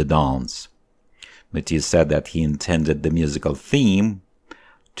piece to the dance. Matisse said that he intended the musical theme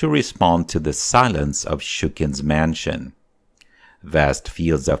to respond to the silence of Shukin's mansion. Vast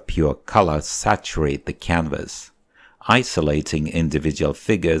fields of pure color saturate the canvas, isolating individual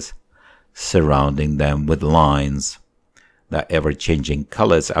figures, surrounding them with lines. The ever-changing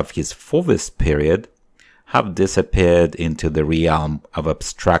colors of his Fauvist period have disappeared into the realm of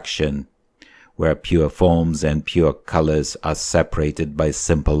abstraction, where pure forms and pure colors are separated by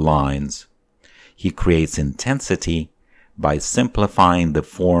simple lines. He creates intensity by simplifying the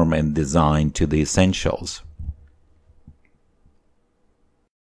form and design to the essentials.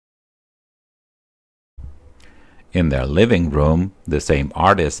 In their living room, the same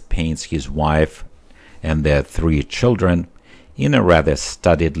artist paints his wife and their 3 children in a rather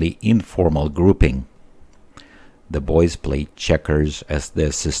studiedly informal grouping. The boys play checkers as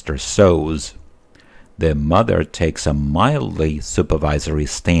their sister sews. Their mother takes a mildly supervisory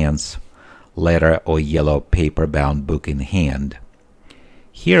stance, letter or yellow paper-bound book in hand.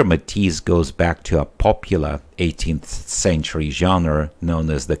 Here Matisse goes back to a popular 18th century genre known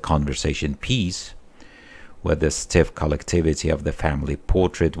as the conversation piece, where the stiff collectivity of the family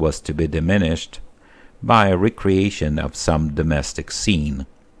portrait was to be diminished by a recreation of some domestic scene.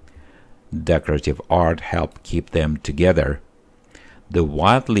 Decorative art helped keep them together. The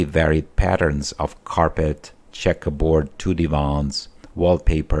wildly varied patterns of carpet, checkerboard 2 divans,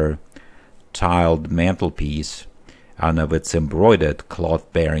 wallpaper, tiled mantelpiece, and of its embroidered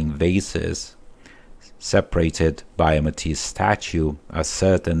cloth-bearing vases, separated by a Matisse statue, a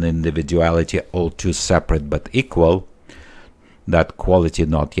certain individuality all too separate but equal, that quality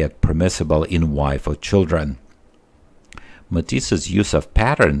not yet permissible in wife or children. Matisse's use of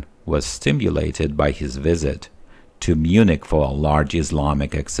pattern was stimulated by his visit to Munich for a large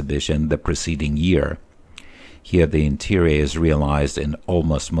Islamic exhibition the preceding year. Here the interior is realized in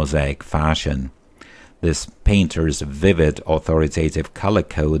almost mosaic fashion, this painter's vivid authoritative color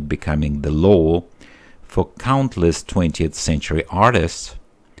code becoming the law for countless 20th century artists,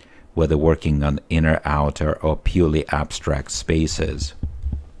 whether working on inner, outer, or purely abstract spaces.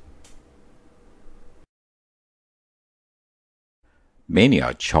 Many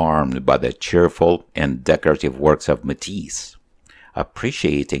are charmed by the cheerful and decorative works of Matisse.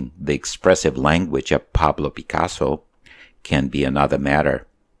 Appreciating the expressive language of Pablo Picasso can be another matter.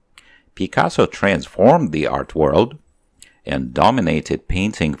 Picasso transformed the art world and dominated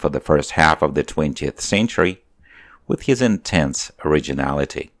painting for the first half of the 20th century with his intense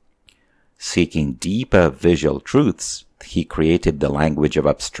originality. Seeking deeper visual truths, he created the language of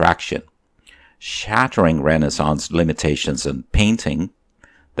abstraction, shattering Renaissance limitations in painting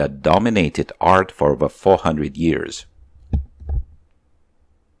that dominated art for over 400 years.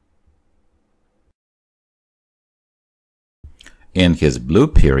 In his Blue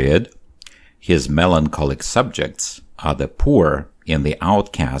period, his melancholic subjects are the poor and the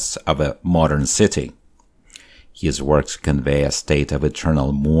outcasts of a modern city. His works convey a state of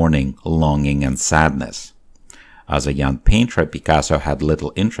eternal mourning, longing, and sadness. As a young painter, Picasso had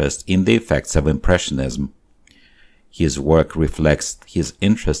little interest in the effects of Impressionism. His work reflects his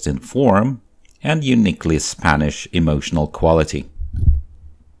interest in form and uniquely Spanish emotional quality.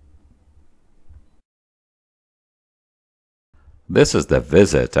 This is the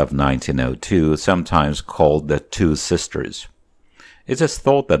visit of 1902, sometimes called the Two Sisters. It is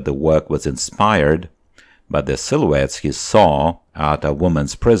thought that the work was inspired by the silhouettes he saw at a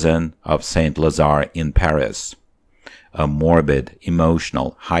woman's prison of Saint Lazare in Paris. A morbid,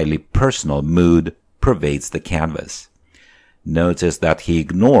 emotional, highly personal mood pervades the canvas. Notice that he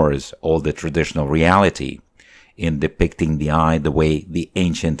ignores all the traditional reality in depicting the eye the way the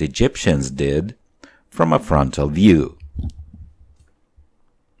ancient Egyptians did from a frontal view.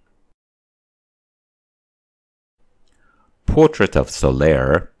 Portrait of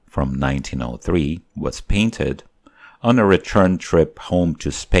Soler from 1903 was painted on a return trip home to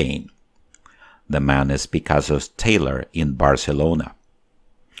Spain. The man is Picasso's tailor in Barcelona.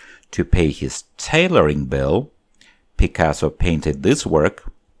 To pay his tailoring bill, Picasso painted this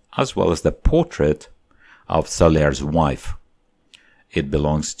work as well as the portrait of Soler's wife. It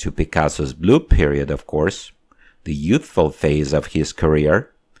belongs to Picasso's Blue period, of course, the youthful phase of his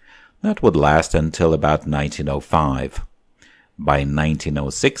career that would last until about 1905. By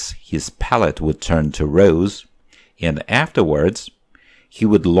 1906, his palette would turn to rose, and afterwards, he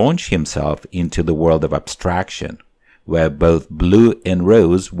would launch himself into the world of abstraction, where both blue and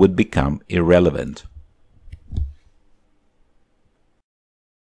rose would become irrelevant.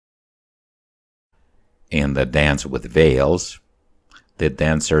 In The Dance with Veils, the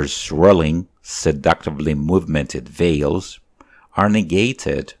dancer's swirling, seductively movemented veils are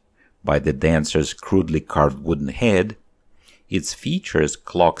negated by the dancer's crudely carved wooden head, its features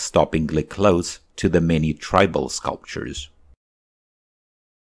clock-stoppingly close to the many tribal sculptures.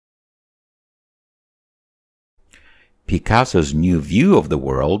 Picasso's new view of the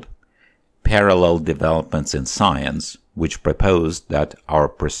world paralleled developments in science, which proposed that our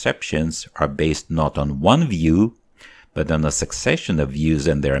perceptions are based not on one view, but on a succession of views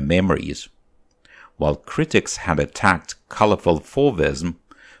and their memories. While critics had attacked colorful Fauvism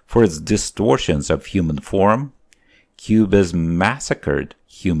for its distortions of human form, Cubism massacred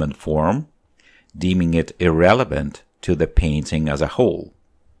human form, deeming it irrelevant to the painting as a whole.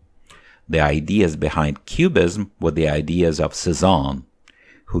 The ideas behind Cubism were the ideas of Cézanne,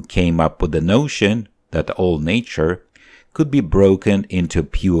 who came up with the notion that all nature could be broken into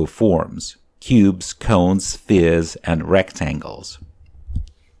pure forms, cubes, cones, spheres, and rectangles.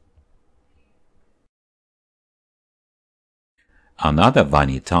 Another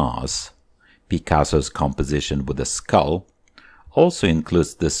Vanitas, Picasso's composition with the skull, also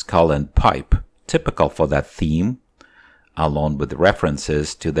includes the skull and pipe, typical for that theme, along with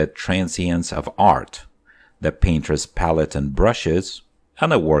references to the transience of art, the painter's palette and brushes,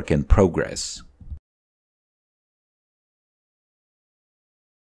 and a work in progress.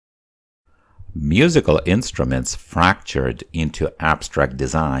 Musical instruments fractured into abstract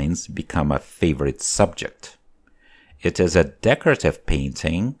designs become a favorite subject. It is a decorative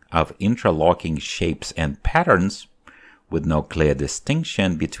painting of interlocking shapes and patterns with no clear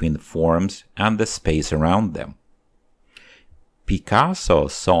distinction between forms and the space around them. Picasso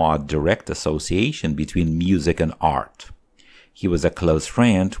saw a direct association between music and art. He was a close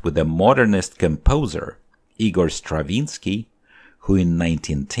friend with the modernist composer Igor Stravinsky, who in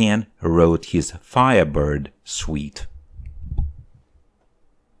 1910 wrote his Firebird Suite.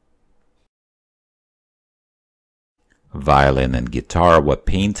 Violin and guitar were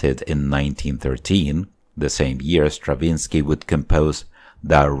painted in 1913, the same year Stravinsky would compose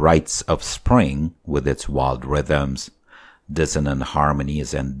The Rites of Spring with its wild rhythms, dissonant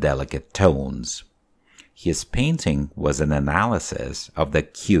harmonies, and delicate tones. His painting was an analysis of the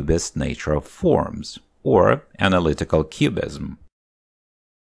cubist nature of forms, or analytical cubism.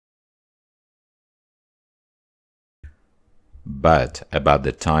 But about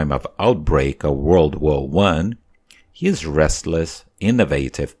the time of outbreak of World War I, his restless,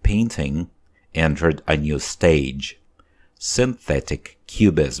 innovative painting entered a new stage, synthetic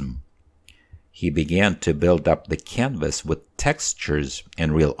cubism. He began to build up the canvas with textures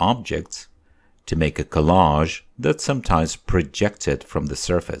and real objects to make a collage that sometimes projected from the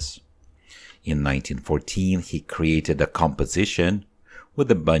surface. In 1914, he created a composition with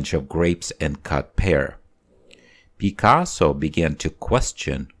a bunch of grapes and cut pear. Picasso began to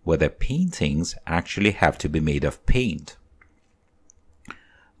question whether paintings actually have to be made of paint.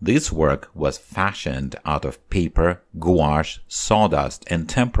 This work was fashioned out of paper, gouache, sawdust, and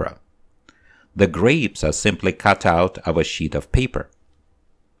tempera. The grapes are simply cut out of a sheet of paper.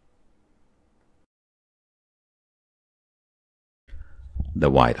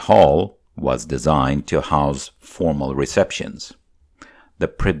 The White Hall was designed to house formal receptions. The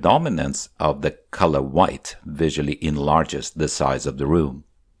predominance of the color white visually enlarges the size of the room.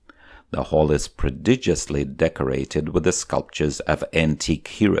 The hall is prodigiously decorated with the sculptures of antique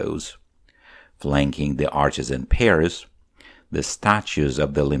heroes. Flanking the arches and pairs, the statues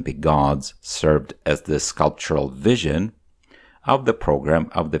of the Olympic gods served as the sculptural vision of the program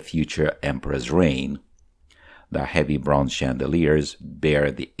of the future emperor's reign. The heavy bronze chandeliers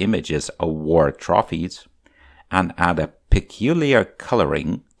bear the images of war trophies and add a peculiar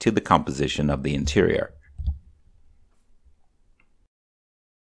coloring to the composition of the interior.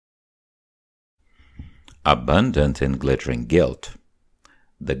 Abundant in glittering gilt,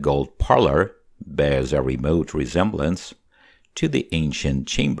 the gold parlor bears a remote resemblance to the ancient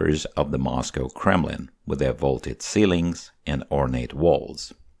chambers of the Moscow Kremlin with their vaulted ceilings and ornate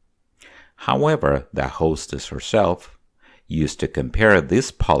walls. However, the hostess herself used to compare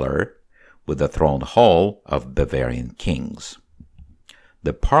this parlor with the throne hall of Bavarian kings.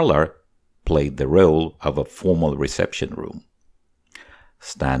 The parlor played the role of a formal reception room.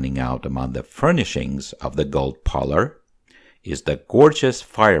 Standing out among the furnishings of the gold parlor is the gorgeous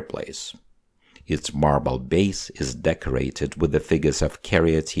fireplace. Its marble base is decorated with the figures of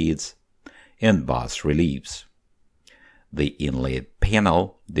caryatides and bas reliefs. The inlaid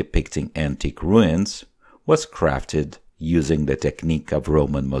panel depicting antique ruins was crafted using the technique of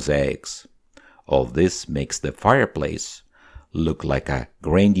Roman mosaics. All this makes the fireplace look like a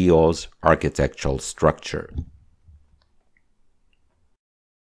grandiose architectural structure.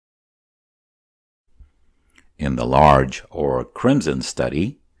 In the large or crimson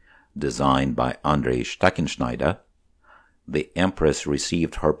study, designed by Andrei Stackenschneider, the Empress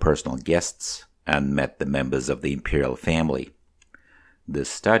received her personal guests and met the members of the imperial family. The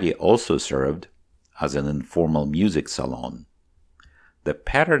study also served as an informal music salon. The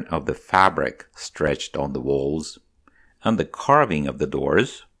pattern of the fabric stretched on the walls and the carving of the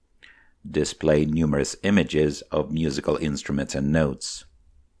doors display numerous images of musical instruments and notes.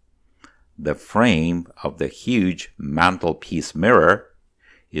 The frame of the huge mantelpiece mirror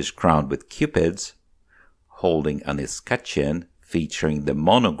is crowned with cupids holding an escutcheon featuring the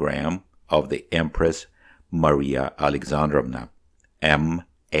monogram of the Empress Maria Alexandrovna,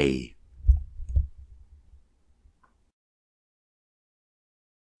 M.A.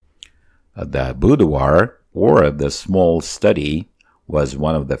 The boudoir, or the small study, was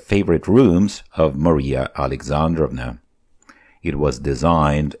one of the favorite rooms of Maria Alexandrovna. It was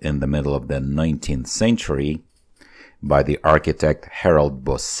designed in the middle of the 19th century by the architect Harold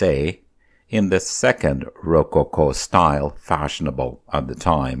Bosset in the second Rococo style fashionable at the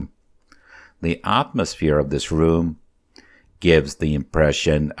time. The atmosphere of this room gives the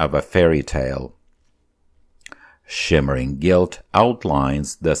impression of a fairy tale. Shimmering gilt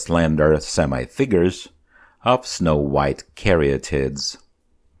outlines the slender semi-figures of snow-white caryatids.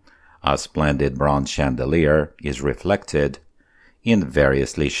 A splendid bronze chandelier is reflected in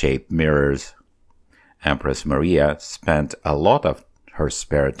variously shaped mirrors. Empress Maria spent a lot of her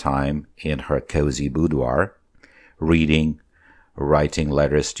spare time in her cozy boudoir, reading, writing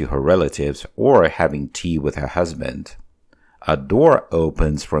letters to her relatives, or having tea with her husband. A door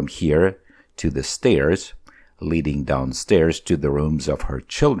opens from here to the stairs, leading downstairs to the rooms of her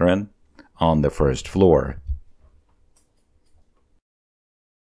children on the first floor.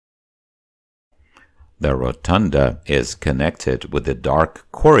 The rotunda is connected with the dark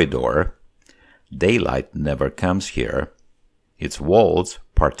corridor. Daylight never comes here. Its walls,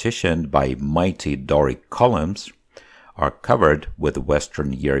 partitioned by mighty Doric columns, are covered with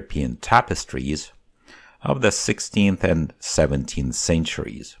Western European tapestries of the 16th and 17th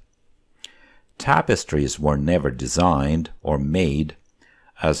centuries. Tapestries were never designed or made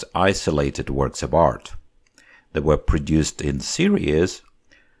as isolated works of art. They were produced in series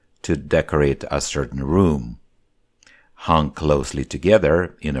to decorate a certain room. Hung closely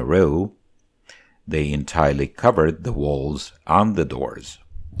together in a row, they entirely covered the walls and the doors.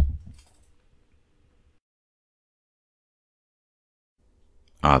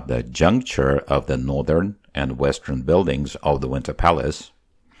 At the juncture of the northern and western buildings of the Winter Palace,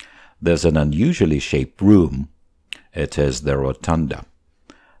 there's an unusually shaped room. It is the rotunda.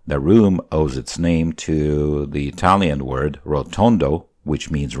 The room owes its name to the Italian word rotondo, which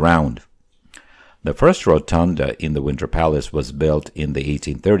means round. The first rotunda in the Winter Palace was built in the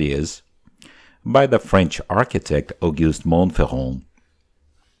 1830s by the French architect Auguste Montferrand.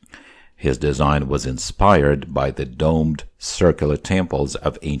 His design was inspired by the domed circular temples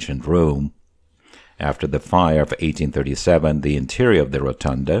of ancient Rome. After the fire of 1837, the interior of the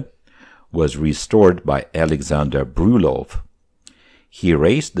rotunda was restored by Alexander Brulov. He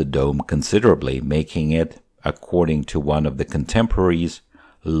raised the dome considerably, making it, according to one of the contemporaries,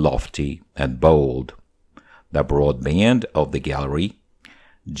 lofty and bold. The broad band of the gallery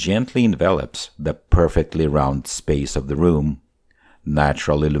gently envelops the perfectly round space of the room.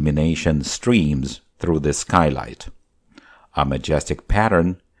 Natural illumination streams through the skylight. A majestic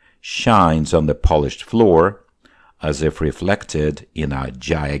pattern shines on the polished floor as if reflected in a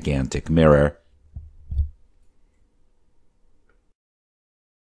gigantic mirror.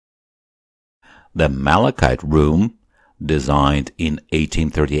 The Malachite Room, designed in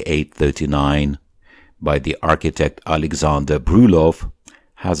 1838-39 by the architect Alexander Brulov,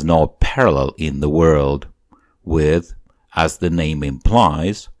 has no parallel in the world, with, as the name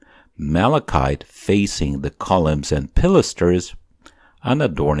implies, malachite facing the columns and pilasters and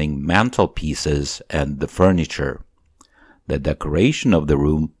adorning mantelpieces and the furniture. The decoration of the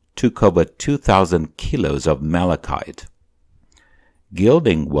room took over 2,000 kilos of malachite.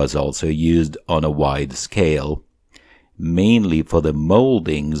 Gilding was also used on a wide scale, mainly for the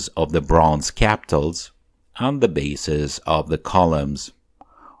moldings of the bronze capitals and the bases of the columns.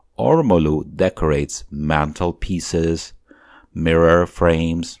 Ormolu decorates mantelpieces, mirror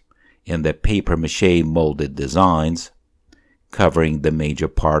frames, and the papier-mâché molded designs, covering the major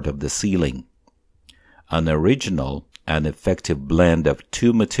part of the ceiling. An original and effective blend of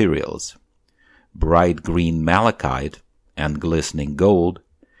two materials, bright green malachite and glistening gold,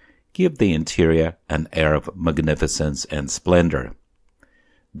 give the interior an air of magnificence and splendor.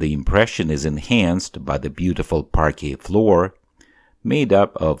 The impression is enhanced by the beautiful parquet floor, made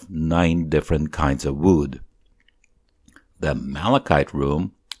up of 9 different kinds of wood. The Malachite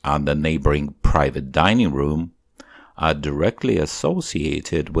Room and the neighboring private dining room are directly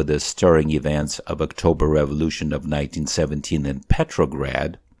associated with the stirring events of October Revolution of 1917 in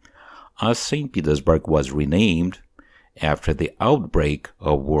Petrograd, as St. Petersburg was renamed after the outbreak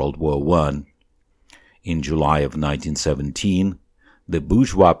of World War I. In July of 1917, the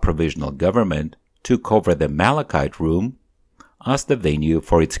bourgeois provisional government took over the Malachite Room as the venue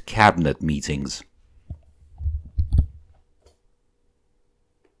for its cabinet meetings.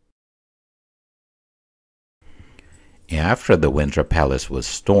 After the Winter Palace was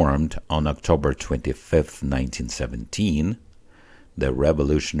stormed on October 25, 1917, the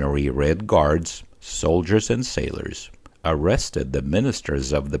Revolutionary Red Guards, soldiers and sailors, arrested the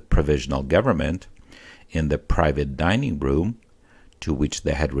ministers of the provisional government in the private dining room to which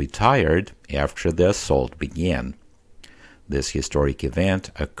they had retired after the assault began. This historic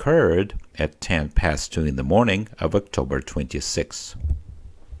event occurred at 2:10 in the morning of October 26.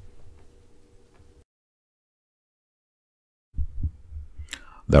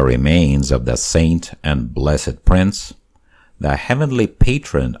 The remains of the Saint and Blessed Prince, the heavenly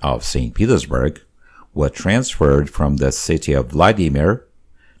patron of St. Petersburg, were transferred from the city of Vladimir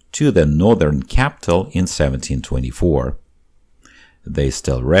to the northern capital in 1724. They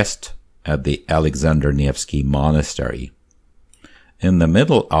still rest at the Alexander Nevsky Monastery. In the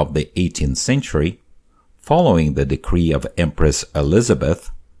middle of the 18th century, following the decree of Empress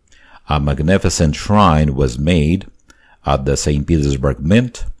Elizabeth, a magnificent shrine was made at the St. Petersburg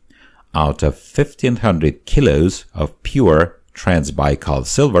Mint out of 1,500 kilos of pure Transbaikal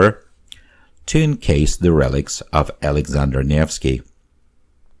silver to encase the relics of Alexander Nevsky.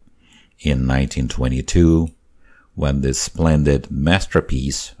 In 1922, when this splendid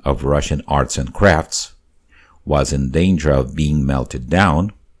masterpiece of Russian arts and crafts was in danger of being melted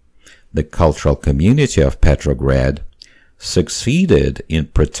down, the cultural community of Petrograd succeeded in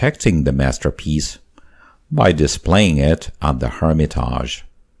protecting the masterpiece by displaying it at the Hermitage.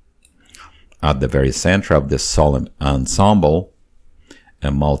 At the very center of this solemn ensemble, a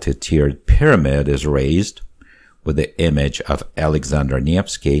multi-tiered pyramid is raised with the image of Alexander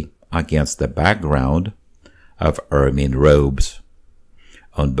Nevsky against the background of ermine robes.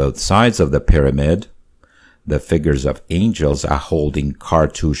 On both sides of the pyramid, the figures of angels are holding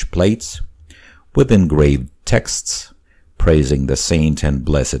cartouche plates with engraved texts praising the Saint and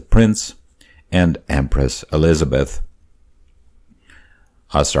Blessed Prince and Empress Elizabeth.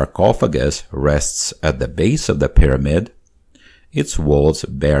 A sarcophagus rests at the base of the pyramid, its walls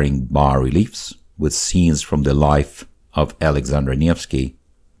bearing bas-reliefs with scenes from the life of Alexander Nevsky.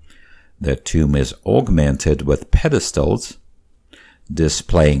 The tomb is augmented with pedestals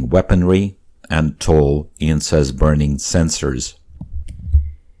displaying weaponry and tall incense-burning censers.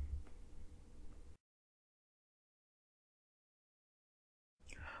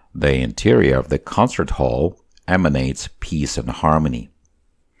 The interior of the concert hall emanates peace and harmony.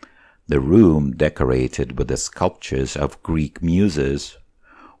 The room, decorated with the sculptures of Greek muses,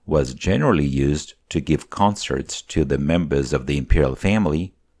 was generally used to give concerts to the members of the imperial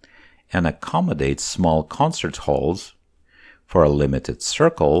family and accommodate small concert halls for a limited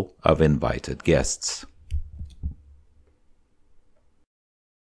circle of invited guests.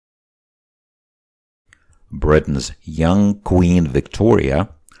 Britain's young Queen Victoria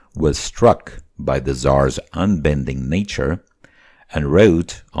was struck by the Tsar's unbending nature and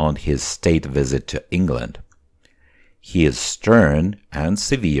wrote on his state visit to England, "He is stern and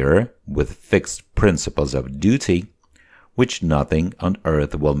severe, with fixed principles of duty, which nothing on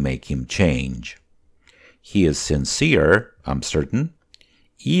earth will make him change. He is sincere, I'm certain,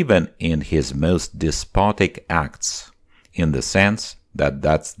 even in his most despotic acts, in the sense that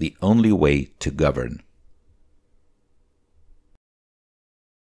that's the only way to govern."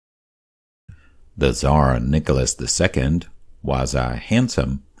 The Tsar Nicholas II was a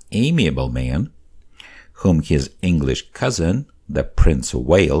handsome, amiable man, whom his English cousin, the Prince of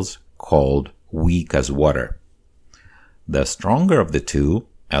Wales, called weak as water. The stronger of the two,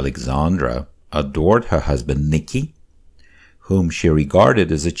 Alexandra, adored her husband Nicky, whom she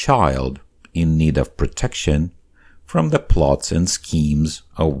regarded as a child in need of protection from the plots and schemes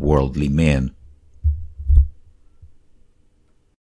of worldly men